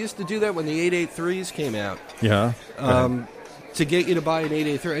remember they used to do that when the 883s came out. Yeah. To get you to buy an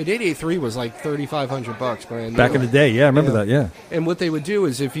 883, an 883 was like $3,500 brand new. Back in the day, yeah, I remember that, yeah. And what they would do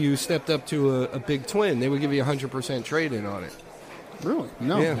is if you stepped up to a big twin, they would give you 100% trade-in on it. Really?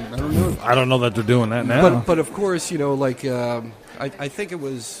 No. Yeah. I don't know. I don't know that they're doing that now. But of course, you know, like I think it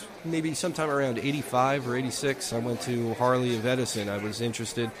was maybe sometime around 85 or 86. I went to Harley of Edison. I was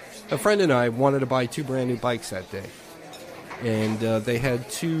interested. A friend and I wanted to buy 2 brand new bikes that day, and they had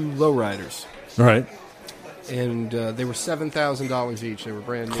 2 lowriders, right. and they were $7,000 each. They were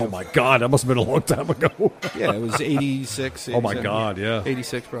brand new. Oh, my God. That must have been a long time ago. Yeah, it was 86. Oh, my 87. God, yeah.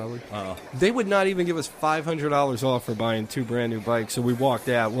 86 probably. Uh-oh. They would not even give us $500 off for buying 2 brand new bikes. So we walked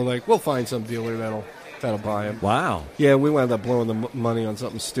out. We're like, we'll find some dealer that'll buy them. Wow. Yeah, we wound up blowing the money on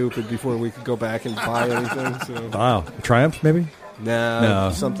something stupid before we could go back and buy anything. So. Wow. Triumph, maybe?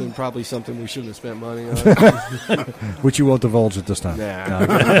 No. Probably something we shouldn't have spent money on. Which you won't divulge at this time.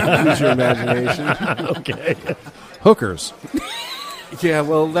 Nah, use your imagination. Okay. Hookers. Yeah,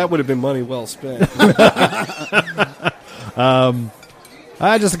 well, that would have been money well spent.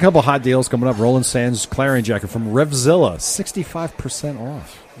 Just a couple hot deals coming up. Roland Sands Clarion jacket from Revzilla, 65%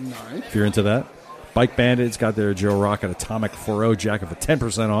 off. Nice. If you're into that. Bike Bandit's got their Joe Rocket Atomic 4.0 jacket for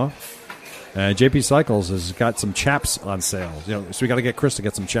 10% off. JP Cycles has got some chaps on sale. You know, so we got to get Chris to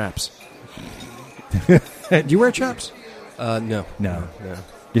get some chaps. Do you wear chaps? No. No. Do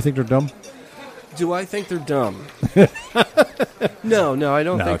you think they're dumb? Do I think they're dumb? No, I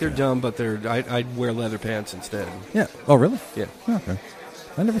don't No, think okay. they're dumb, but I'd wear leather pants instead. Yeah. Oh, really? Yeah. Okay.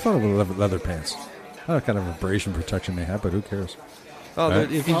 I never thought of leather pants. I don't know what kind of abrasion protection they have, but who cares? Oh,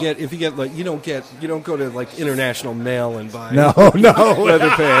 Right. if you get like you don't go to like International Mail and buy No. leather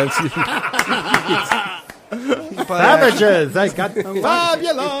pants. Savages! They got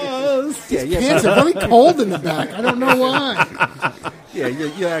fabulous! Yeah, Pants are really cold in the back. I don't know why. yeah.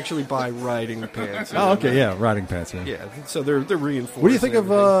 You actually buy riding pants. Oh, okay, yeah, riding pants. Yeah. Yeah, so they're reinforced. What do you think and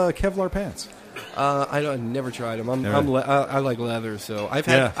of everything. Kevlar pants? I never tried them. Never. I like leather, so I've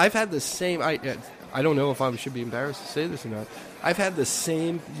had the same. I don't know if I should be embarrassed to say this or not. I've had the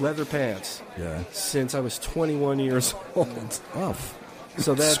same leather pants Yeah. since I was 21 years old. Oh,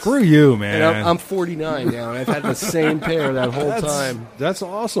 So that's screw you, man. And I'm 49 now, and I've had the same pair that whole time. That's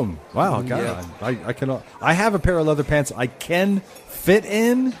awesome. Wow, God, Yeah. I cannot. I have a pair of leather pants I can fit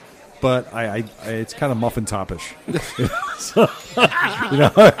in, but I it's kind of muffin topish. So,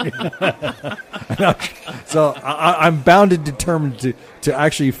 so I'm bound and determined to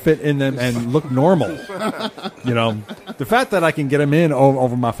actually fit in them and look normal. You know, the fact that I can get them in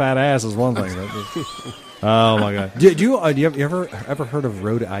over my fat ass is one thing. Oh my God! Do you ever heard of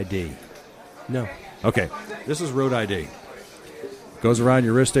Road ID? No. Okay, this is Road ID. Goes around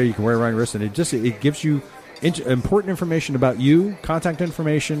your wrist there. You can wear it around your wrist, and it gives you important information about you, contact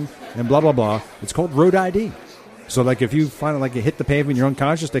information, and blah blah blah. It's called Road ID. So like if you find like you hit the pavement, you're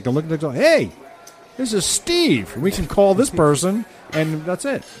unconscious, they can look and go, hey, this is Steve. We can call this person, and that's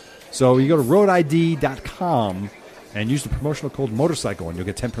it. So you go to roadid.com and use the promotional code motorcycle, and you'll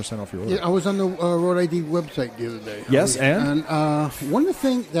get 10% off your order. Yeah, I was on the Road ID website the other day. Yes, and one of the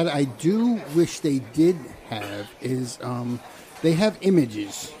things that I do wish they did have is they have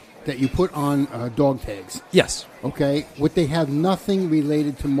images that you put on dog tags. Yes. Okay, what they have nothing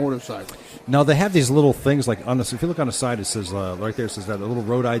related to motorcycles. Now they have these little things like on this. If you look on the side, it says right there. It says that a little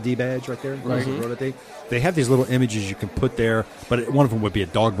Road ID badge right there. Right. Road ID. They have these little images you can put there, but one of them would be a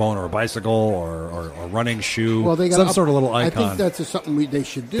dog bone or a bicycle or a running shoe. Well, they got some sort of little icon. I think that's something they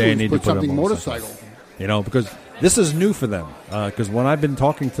should do. They is need put to put something a motorcycle. You know, because this is new for them. Because when I've been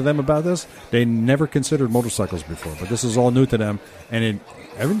talking to them about this, they never considered motorcycles before, but this is all new to them. And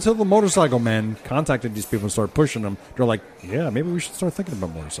ever until the motorcycle men contacted these people and started pushing them, they're like, yeah, maybe we should start thinking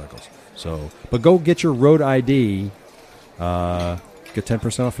about motorcycles. So, but go get your Road ID. Get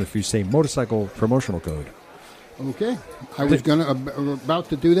 10% off if you say motorcycle promotional code. Okay, I was about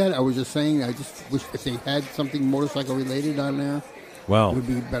to do that. I was just saying, I just wish if they had something motorcycle related on there, Well, it would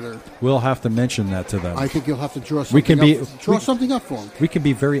be better. we'll have to mention that to them. I think you'll have to draw something We can be- up. Draw something up for them. We can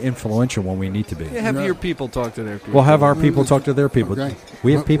be very influential when we need to be. Yeah, have your people talk to their people. We'll have our people talk to their people. Okay.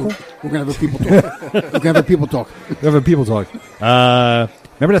 We have people? We're going to have a people talk. We're going to have a people talk. We have a people talk.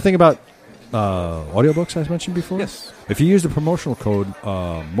 Remember that thing about audiobooks I mentioned before? Yes. If you use the promotional code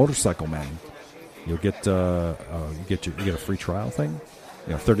Motorcycle Man, you'll get you get a free trial thing.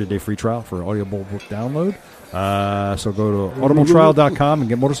 30-day free trial for audiobook download. So go to audibletrial.com and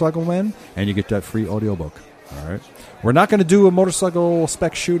get Motorcycle Man, and you get that free audiobook. All right. We're not going to do a motorcycle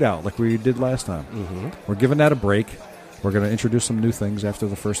spec shootout like we did last time. Mm-hmm. We're giving that a break. We're going to introduce some new things after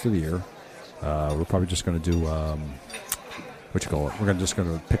the first of the year. We're probably just going to do what you call it. We're just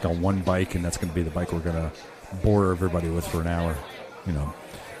going to pick on one bike, and that's going to be the bike we're going to bore everybody with for an hour.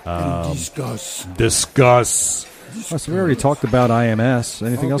 And discuss. So we already talked about IMS.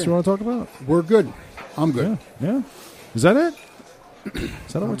 Anything else you want to talk about? We're good. I'm good. Yeah. Is that it?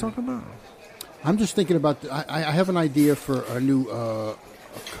 Is that all we're talking about? I'm just thinking about. I have an idea for a new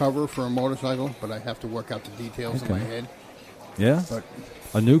cover for a motorcycle, but I have to work out the details in my head. Yeah. But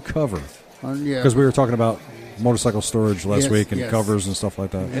a new cover. yeah, Because we were talking about motorcycle storage last Yes, week and yes. covers and stuff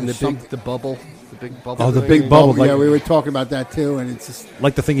like that. And the bubble. The big bubble. Oh, the thing. big bubble. yeah, like, we were talking about that too, and it's just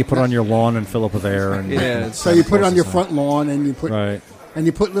like the thing you put on your lawn and fill up with air. And Yeah, so you put it on your front lawn, and you put Right. and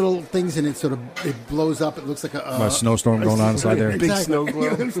you put little things in it, sort of it blows up. It looks like A snowstorm going on inside there. Big snow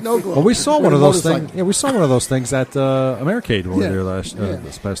globe. Yeah, snow globe. Well, we saw With one a of those motorcycle. things. Yeah, we saw one of those things at Americade when we Yeah. were there Yeah.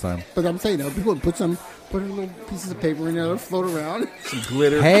 this past time. But I'm saying, people put little pieces of paper in there, let it float around. Some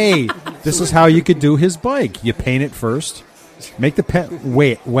glitter. Hey, this is how you could do his bike. You paint it first, make the paint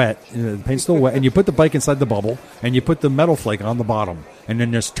wet, the paint's still wet, and you put the bike inside the bubble, and you put the metal flake on the bottom, and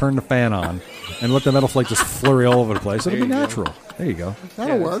then just turn the fan on, and let the metal flake just flurry all over the place. It'll be natural. There you go.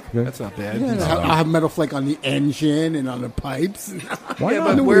 That'll work. That's not bad. Yeah, I'll have metal flake on the engine and on the pipes. Why Yeah, not?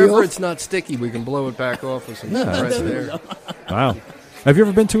 but the wherever wheels. it's not sticky, we can blow it back off with some Yeah. compressed air. Wow. Have you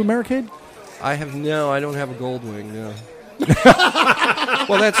ever been to Americade? I don't have a gold wing. No.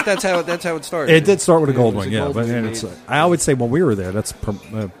 Well, that's how it started. It did start with a gold it was wing, a yeah. gold But wing and made. it's I would say when we were there, that's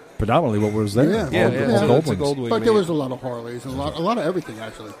predominantly what was there. Yeah. All Yeah, the- yeah, all so gold it's a wings. gold wing. But there made. was a lot of Harleys and a lot of everything,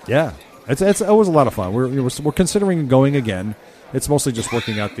 actually. Yeah, it was a lot of fun. We're considering going again. It's mostly just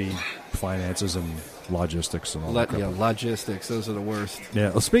working out the finances and logistics and all that. crap. Logistics. Those are the worst.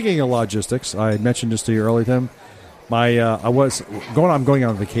 Yeah. Well, speaking of logistics, I mentioned this to you earlier, Tim. I'm going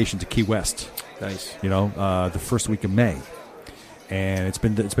on vacation to Key West. Nice. The first week of May, and it's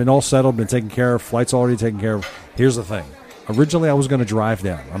been all settled, been taken care of. Flights already taken care of. Here's the thing: originally, I was going to drive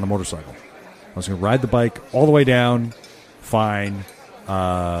down on the motorcycle. I was going to ride the bike all the way down. Fine.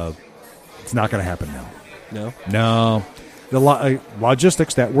 It's not going to happen now. No. No, the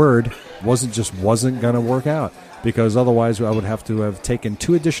logistics. That word wasn't going to work out because otherwise I would have to have taken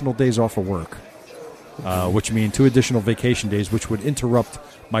 2 additional days off of work, which mean 2 additional vacation days, which would interrupt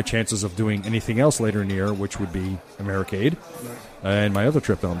my chances of doing anything else later in the year, which would be Americade and my other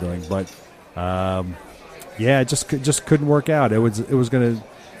trip that I'm doing. But it just couldn't work out. It was going to.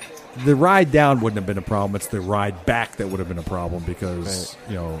 The ride down wouldn't have been a problem. It's the ride back that would have been a problem because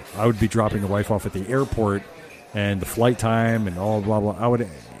I would be dropping the wife off at the airport, and the flight time and all blah blah.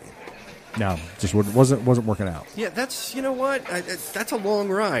 Wasn't working out. Yeah, that's what that's a long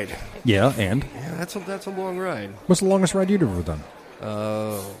ride. Yeah, and Yeah, that's a long ride. what's the longest ride you've ever done?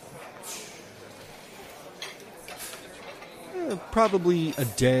 Probably a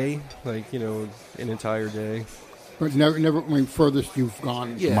day, like, an entire day. But never. I mean, furthest you've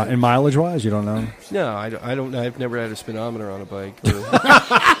gone. Yeah. And mileage-wise, you don't know? No, I don't. I've never had a speedometer on a bike. So,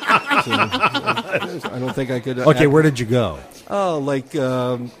 I don't think I could. Okay, where did you go? Oh, like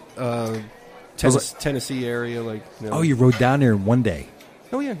Tennessee area, like. Oh, you rode down there in one day.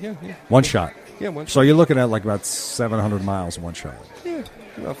 Oh yeah. One shot. Yeah, one shot. So you're looking at like about 700 miles in one shot. Yeah,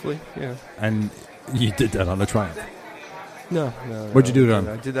 roughly. Yeah. And you did that on the Triumph. No. What'd you do then?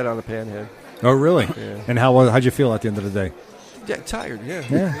 I did that on a Panhead. Oh, really? Yeah. And how'd you feel at the end of the day? Yeah, tired. Yeah.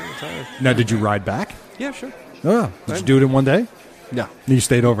 Tired. Now, did you ride back? Yeah, sure. Oh, did you do it in one day? No. You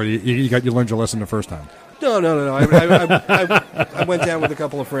stayed over. You learned your lesson the first time. No. I went down with a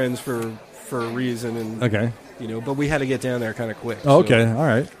couple of friends for a reason, and Okay. but we had to get down there kind of quick. Oh, okay. All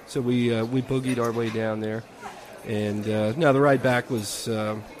right. So we boogied our way down there, and no, the ride back was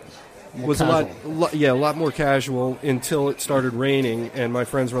a lot more casual until it started raining, and my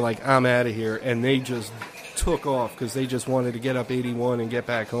friends were like, "I'm out of here," and they just took off because they just wanted to get up 81 and get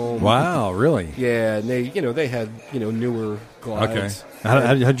back home. Wow, really? Yeah, and they had newer glides. Okay.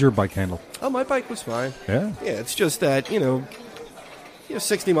 How'd your bike handle? Oh, my bike was fine. Yeah. Yeah, it's just that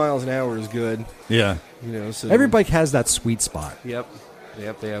 60 miles an hour is good. Yeah. So Every bike has that sweet spot. Yep,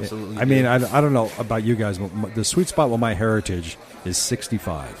 they absolutely. I mean, I don't know about you guys, but the sweet spot with my Heritage is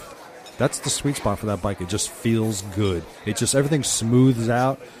 65. That's the sweet spot for that bike. It just feels good. It just, everything smooths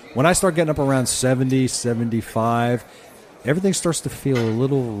out. When I start getting up around 70, 75, everything starts to feel a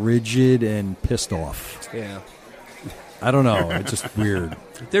little rigid and pissed off. Yeah. I don't know. It's just weird.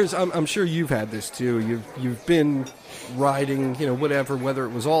 I'm sure you've had this too. You've been riding, whether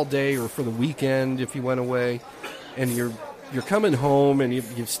it was all day or for the weekend if you went away, and you're coming home and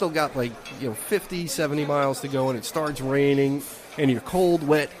you've still got 50, 70 miles to go, and it starts raining, and you're cold,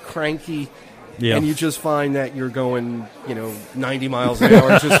 wet, cranky, and you just find that you're going 90 miles an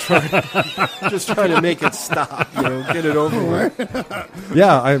hour just trying to make it stop, get it over with.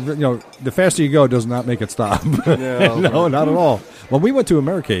 Yeah, the faster you go does not make it stop. No, not at all. When we went to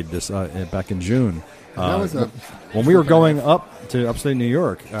Americade back in June, when we were going up to upstate New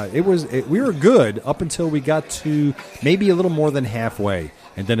York, we were good up until we got to maybe a little more than halfway,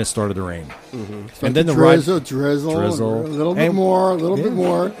 and then it started to rain. Mm-hmm. And then the drizzle, drizzle, a little bit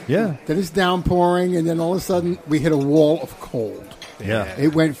more. Yeah. Then it's downpouring, and then all of a sudden we hit a wall of cold. Yeah.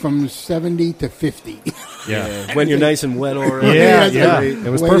 It went from 70 to 50. Yeah. When you're nice and wet already. Yeah. It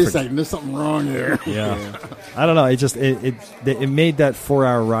was Wait perfect. a second, there's something wrong here. Yeah. I don't know. It just it made that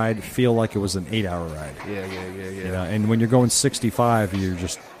 4-hour ride feel like it was an 8-hour ride. Yeah. And when you're going 65, you're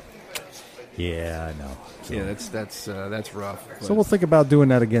just I know. So. Yeah, that's rough. So we'll think about doing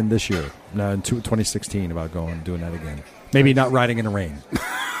that again this year. No, in 2016 about doing that again. Maybe not riding in the rain.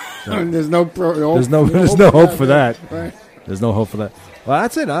 So, there's no hope for that. Right. There's no hope for that. Well,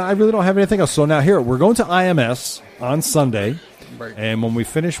 that's it. I really don't have anything else. So now here, we're going to IMS on Sunday. Right. And when we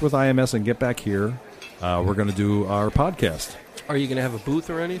finish with IMS and get back here, we're going to do our podcast. Are you going to have a booth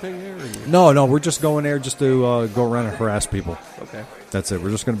or anything there? No, we're just going there just to go around and harass people. Okay. That's it.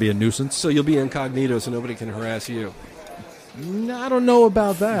 We're just going to be a nuisance. So you'll be incognito so nobody can harass you. I don't know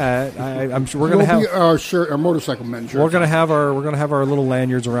about that. I'm sure we're going to have our motorcycle men. We're going to have our little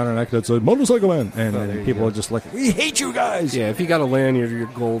lanyards around our neck that say "Motorcycle Man," and people are just like, "We hate you guys." Yeah, if you got a lanyard, you're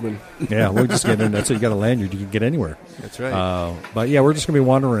golden. Yeah, we'll just get in. That's it. You got a lanyard, you can get anywhere. That's right. But yeah, we're just going to be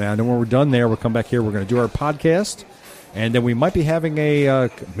wandering around, and when we're done there, we'll come back here. We're going to do our podcast, and then we might be having a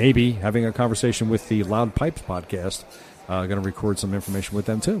conversation with the Loud Pipes podcast. Going to record some information with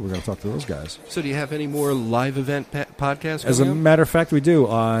them, too. We're going to talk to those guys. So do you have any more live event podcasts? As a matter of fact, we do.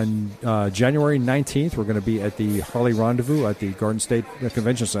 On January 19th, we're going to be at the Harley Rendezvous at the Garden State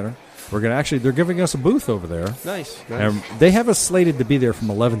Convention Center. We're going to they're giving us a booth over there. Nice. And they have us slated to be there from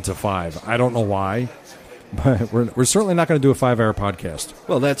 11 to 5. I don't know why, but we're certainly not going to do a 5-hour podcast.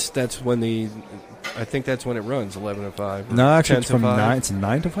 Well, that's when I think that's when it runs, 11 to 5. No, actually, it's from 5. 9. It's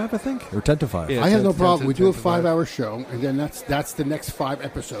 9 to 5, I think, or 10 to 5. Yeah, I have no 10 problem. We do a 5. 5-hour show, and then that's the next 5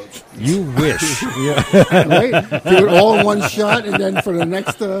 episodes. You wish. Yeah. Right? Do it all in one shot, and then for the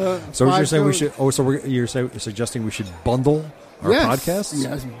next. So you're saying we should? You're suggesting we should bundle our podcasts?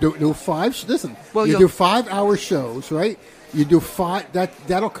 Yes, do 5. Listen, well, you do 5-hour shows, right? You do 5.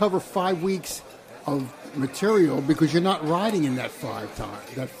 That'll cover 5 weeks of material because you're not riding in that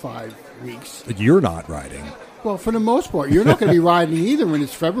 5 weeks. But you're not riding. Well, for the most part, you're not going to be riding either when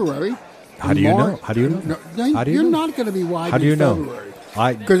it's February. How do you know? How do you know? You're not going to be riding. How do you in know? February.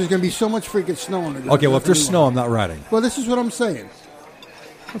 Because there's going to be so much freaking snow on the ground. Okay, well, if there's snow, I'm not riding. Well, this is what I'm saying.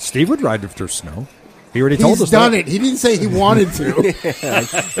 Well, Steve would ride if there's snow. He already told us done that. it. He didn't say he wanted to.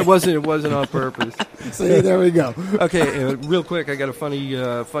 It wasn't on purpose. See, there we go. Okay, real quick, I got a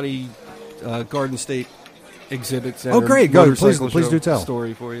funny Garden State exhibit center. Oh, great. Go. Please motorcycle do tell.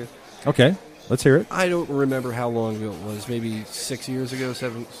 story for you. Okay, let's hear it. I don't remember how long ago it was. Maybe 6 years ago,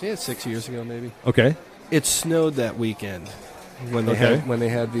 6 years ago, maybe. Okay. It snowed that weekend when they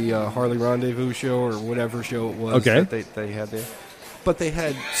had the Harley Rendezvous show or whatever show it was that they had there. But they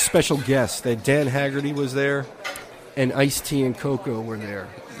had special guests. That Dan Haggerty was there, and Ice-T and Coco were there.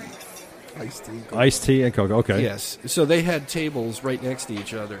 Ice-T and Coco. Okay. Yes. So they had tables right next to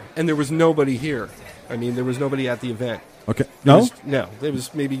each other, and there was nobody here. I mean, there was nobody at the event. Okay. No? There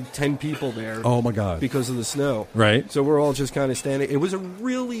was maybe 10 people there. Oh, my God. Because of the snow. Right. So we're all just kind of standing. It was a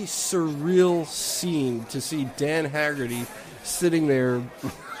really surreal scene to see Dan Haggerty sitting there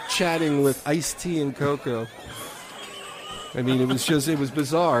chatting with Ice-T and Coco. I mean, it was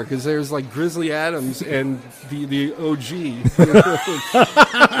bizarre because there's like Grizzly Adams and the OG.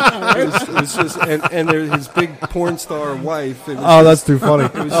 it was just, and there's his big porn star wife. That's too funny.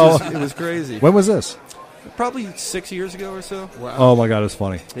 It was crazy. When was this? Probably 6 years ago or so. Wow. Oh my God, it's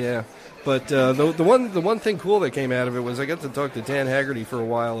funny. Yeah, but the one thing cool that came out of it was I got to talk to Dan Haggerty for a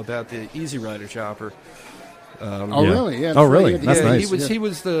while about the Easy Rider chopper. Really? Yeah. Oh, really? That's nice. He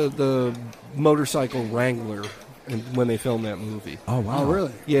was the motorcycle wrangler when they filmed that movie. Oh wow! Oh,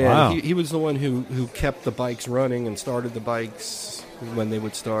 really? Yeah, wow. he was the one who kept the bikes running and started the bikes when they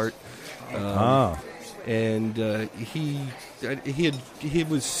would start. And he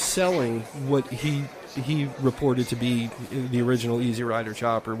was selling what he reported to be the original Easy Rider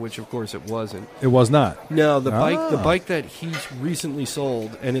chopper, which of course it wasn't. It was not. No, the bike that he recently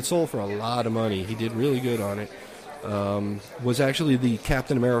sold, and it sold for a lot of money. He did really good on it. Was actually the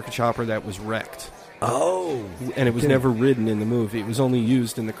Captain America chopper that was wrecked. Oh, and it was never ridden in the movie. It was only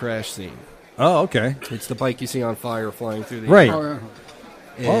used in the crash scene. Oh, okay. It's the bike you see on fire flying through the right. air. Oh,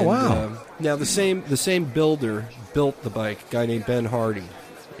 yeah. And, wow! Now the same builder built the bike. A guy named Ben Hardy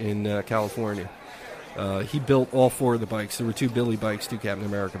in California. He built all four of the bikes. There were two Billy bikes, two Captain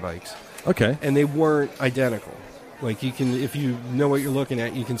America bikes. Okay. And they weren't identical. Like you can, if you know what you're looking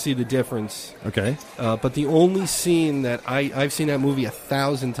at, you can see the difference. Okay. But the only scene that I've seen that movie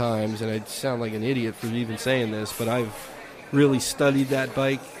 1,000 times, and I sound like an idiot for even saying this, but I've really studied that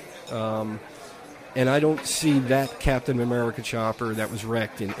bike. And I don't see that Captain America chopper that was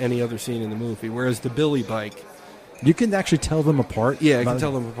wrecked in any other scene in the movie. Whereas the Billy bike, you can actually tell them apart. Yeah, I can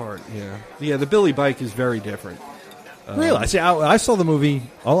tell them apart. Yeah. The Billy bike is very different. Really? See, I saw the movie.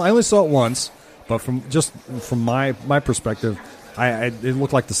 I only saw it once, but from my perspective, it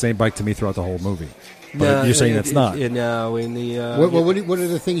looked like the same bike to me throughout the whole movie. But you're saying it's not. No, in the What are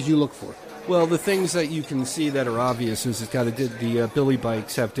the things you look for? Well, the things that you can see that are obvious is the Billy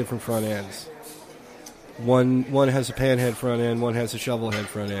bikes have different front ends. One has a panhead front end, one has a shovel head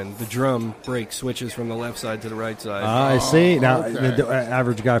front end. The drum brake switches from the left side to the right side. I see. Now, okay. the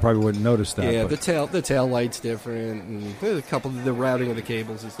average guy probably wouldn't notice that. Yeah, but. the tail light's different, and there's a couple of the routing of the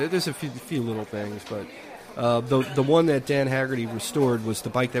cables. There's a few little things, but the one that Dan Haggerty restored was the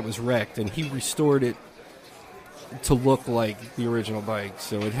bike that was wrecked, and he restored it to look like the original bike.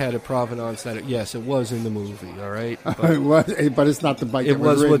 So it had a provenance that, yes, it was in the movie, all right? But it's not the bike It that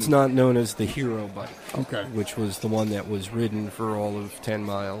was was what's ridden. not known as the hero bike. Okay. Which was the one that was ridden for all of 10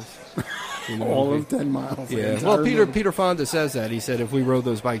 miles. All of 10 miles. Yeah. Well, Peter Fonda says that. He said if we rode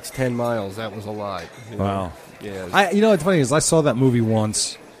those bikes 10 miles, that was a lie. You know? Wow. Yeah. What's funny is I saw that movie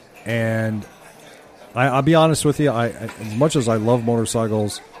once, and I'll be honest with you. As much as I love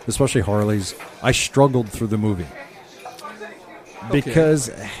motorcycles, especially Harleys, I struggled through the movie.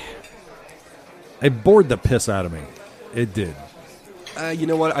 Because it bored the piss out of me. It did. You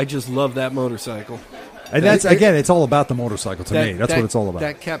know what? I just love that motorcycle. And that's, again, it's all about the motorcycle to me. That's what it's all about.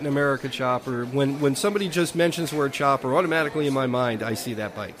 That Captain America chopper, when somebody just mentions the word chopper, automatically in my mind, I see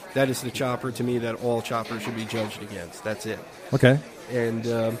that bike. That is the chopper to me that all choppers should be judged against. That's it. Okay.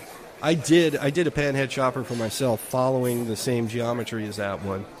 And I did a panhead chopper for myself following the same geometry as that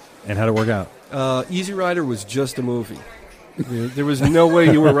one. And how'd it work out? Easy Rider was just a movie. There was no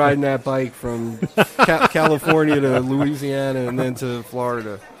way you were riding that bike from California to Louisiana and then to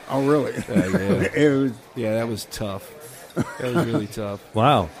Florida. Oh, really? Yeah, that was tough. That was really tough.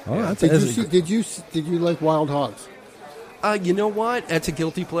 Wow. Oh, Yeah. Did you like Wild Hogs? You know what? That's a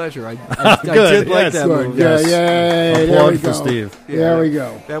guilty pleasure. I did like that movie. Yes. Yeah. There Applaud we for go. Steve. Yeah. There we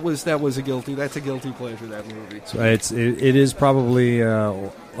go. That's a guilty pleasure, that movie. So it is probably,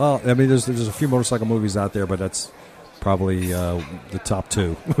 there's a few motorcycle movies out there, but that's probably the top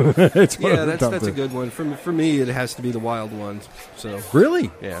two. It's one Yeah, of the that's top a two. good one. For me, it has to be the Wild Ones. So Really?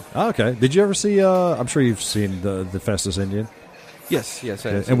 yeah. Oh, okay. Did you ever see? I'm sure you've seen the Festus Indian. Yes. I have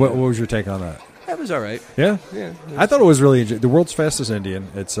And seen what that. was your take on that? That was all right. Yeah. Yeah. I thought it was really the world's fastest Indian.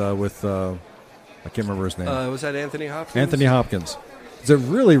 It's with I can't remember his name. Was that Anthony Hopkins? Anthony Hopkins. It's a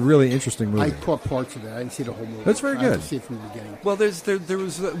really, really interesting movie. I caught parts of it. I didn't see the whole movie. That's very I had good. to see it from the beginning. Well, there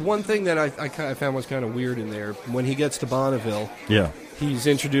was one thing that I found was kind of weird in there. When he gets to Bonneville, Yeah. he's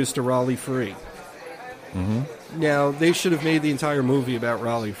introduced to Raleigh Free. Mm-hmm. Now, they should have made the entire movie about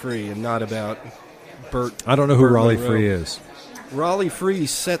Raleigh Free and not about Burt. I don't know who Burt Raleigh Monroe. Free is. Raleigh Free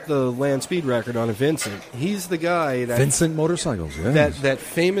set the land speed record on a Vincent. He's the guy that Vincent Motorcycles. Yeah. that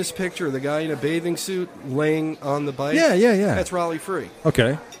famous picture of the guy in a bathing suit laying on the bike. Yeah. That's Raleigh Free.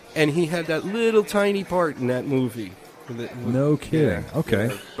 Okay. And he had that little tiny part in that movie. No kidding.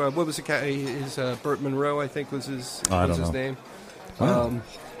 Okay. Yeah. What was his Burt Monroe, I think was his I was don't his know. name. Wow.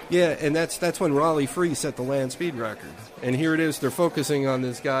 Yeah, and that's when Raleigh Free set the land speed record. And here it is, they're focusing on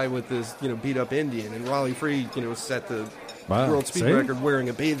this guy with this, beat up Indian, and Raleigh Free, set the Wow. world speed See? record wearing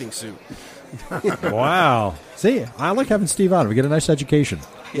a bathing suit. Wow. See, I like having Steve on. We get a nice education.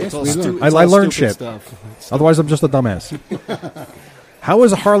 Yeah, it's all we learn. stu- I it's all learned stupid shit. stuff. Otherwise, I'm just a dumbass. How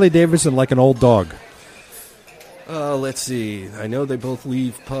is a Harley Davidson like an old dog? Let's see. I know they both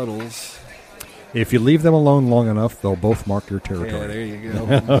leave puddles. If you leave them alone long enough, they'll both mark your Yeah, territory. there you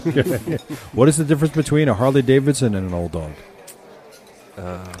go. What is the difference between a Harley Davidson and an old dog?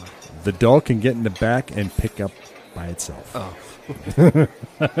 The dog can get in the back and pick up by itself. Oh.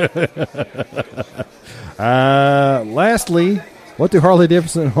 Lastly, why do Harley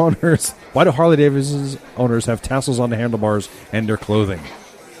Davidson owners have tassels on the handlebars and their clothing?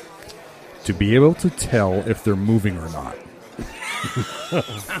 To be able to tell if they're moving or not.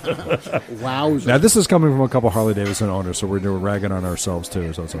 Wowza. Now, this is coming from a couple Harley Davidson owners, so we're ragging on ourselves,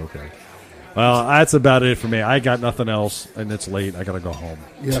 too, so it's okay. Well, that's about it for me. I got nothing else, and it's late. I got to go home.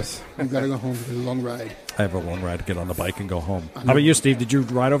 Yes, you got to go home for a long ride. I have a long ride to get on the bike and go home. How about you, Steve? Did you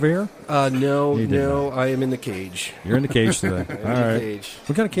ride over here? No, You did not. I am in the cage. You're in the cage today. All In the right. cage.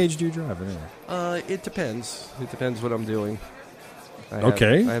 What kind of cage do you drive anyway? It depends. It depends what I'm doing.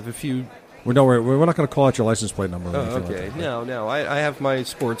 Okay. I have a few. We're not going to call out your license plate number. Or Oh, anything okay. Like that. No. I have my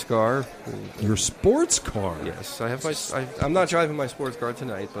sports car. Your sports car. Yes, I have my. I'm not driving my sports car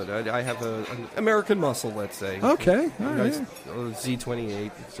tonight, but I have an American Muscle, let's say. Okay. All Nice right.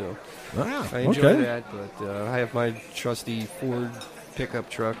 Z28. So Wow. I enjoy Okay. that. But I have my trusty Ford pickup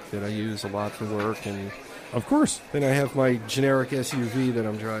truck that I use a lot for work, and Of course. then I have my generic SUV that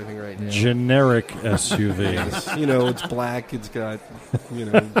I'm driving right now. Generic SUV. It's black. It's got,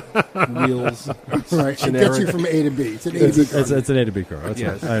 wheels. Right, it gets Generic. you from A to B. It's an A to B. It's an A to B car. That's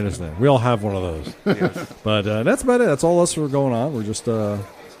Yes. I understand. We all have one of those. Yes. But that's about it. That's all us we're going on. We're just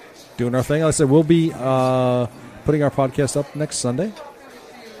doing our thing. Like I said, we'll be putting our podcast up next Sunday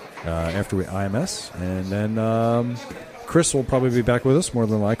after we IMS. And then Chris will probably be back with us, more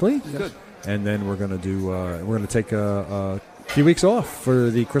than likely. Good. And then we're going to do. We're going to take a few weeks off for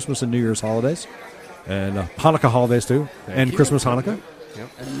the Christmas and New Year's holidays, and Hanukkah holidays too, and you. Christmas Hanukkah,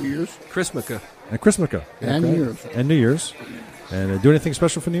 And New Year's. Chrismica. and Christmaka, And New Year's. and New Year's. And do anything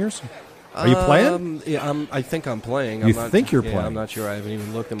special for New Year's? Are you playing? Yeah, I think I'm playing. You I'm not, think you're yeah, playing? I'm not sure. I haven't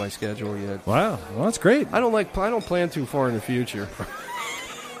even looked at my schedule yet. Wow, well that's great. I don't plan too far in the future.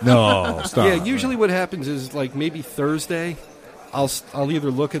 No, stop. Yeah, usually what happens is like maybe Thursday, I'll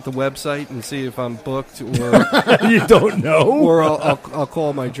either look at the website and see if I'm booked, or you don't know. or I'll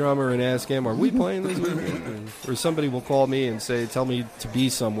call my drummer and ask him, "Are we playing this weekend?" Or somebody will call me and tell me to be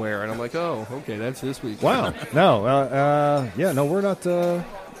somewhere, and I'm like, "Oh, okay, that's this week." Wow, no, no, we're not.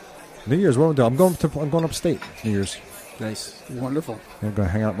 New Year's, what am I doing? I'm going upstate. New Year's, Nice. Wonderful. I'm going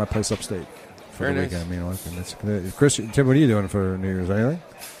to hang out at my place upstate for Very the nice. weekend. Chris, Tim, what are you doing for New Year's? Anything?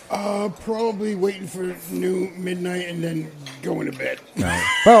 Probably waiting for midnight and then going to bed.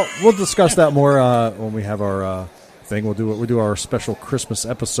 Well, we'll discuss that more when we have our thing. We'll do our special Christmas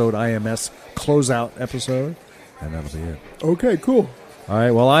episode, IMS closeout episode, and that'll be it. Okay, cool. All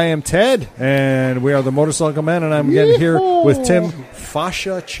right. Well, I am Ted, and we are the Motorcycle Men, and I'm again here with Tim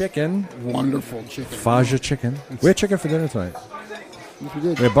Fascia Chicken. Wonderful chicken. Fascia Chicken. We had chicken for dinner tonight. Yes, we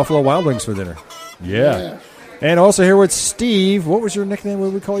did. We had Buffalo Wild Wings for dinner. Yeah. Yeah. And also here with Steve. What was your nickname? What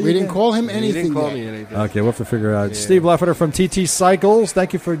did we call you? We didn't again? call him He anything didn't call yet. me anything. Okay, we'll have to figure it out. Steve Leffeter from TT Cycles.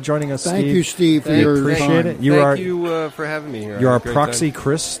 Thank you for joining us, Thank Steve. you, Steve, for Thank- your appreciate time. it. You Thank are you for having me here. you're I our had a great proxy time.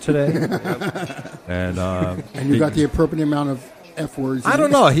 Chris today. And And you got the appropriate amount of F words. I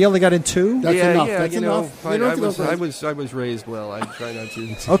don't know. He only got in 2? That's enough. That's you know, enough. I, You don't I have to go was, I crazy. was, I was raised well. I try not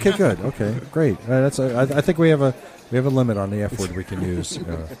to. Okay, good. Okay, great. I think we have a limit on the F word we can use.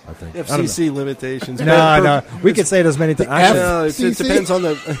 I think. FCC limitations. No. We can say it as many times. No, it FCC? depends on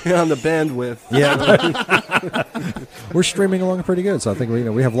the bandwidth. Yeah, we're streaming along pretty good, so I think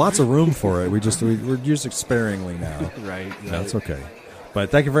we have lots of room for it. We're using sparingly now. Right. That's okay. But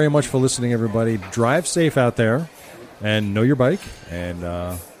thank you very much for listening, everybody. Drive safe out there, and know your bike, and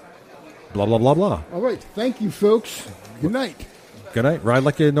blah blah blah blah. All right. Thank you, folks. Good night. Good night. Ride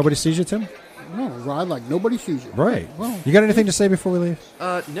like nobody sees you, Tim. No, ride like nobody sees you. Right. Well, You got anything to say before we leave?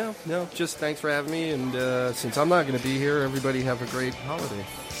 No. Just thanks for having me. And since I'm not going to be here, everybody have a great holiday.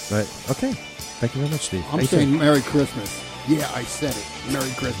 Right. Okay. Thank you very much, Steve. I'm Hey, saying Tim. Merry Christmas. Yeah, I said it. Merry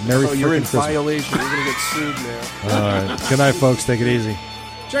Christmas. Merry Oh, you're in frickin' Christmas. violation. You're going to get sued now. All right. Good night, folks. Take it easy.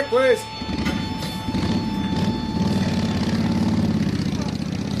 Check, please.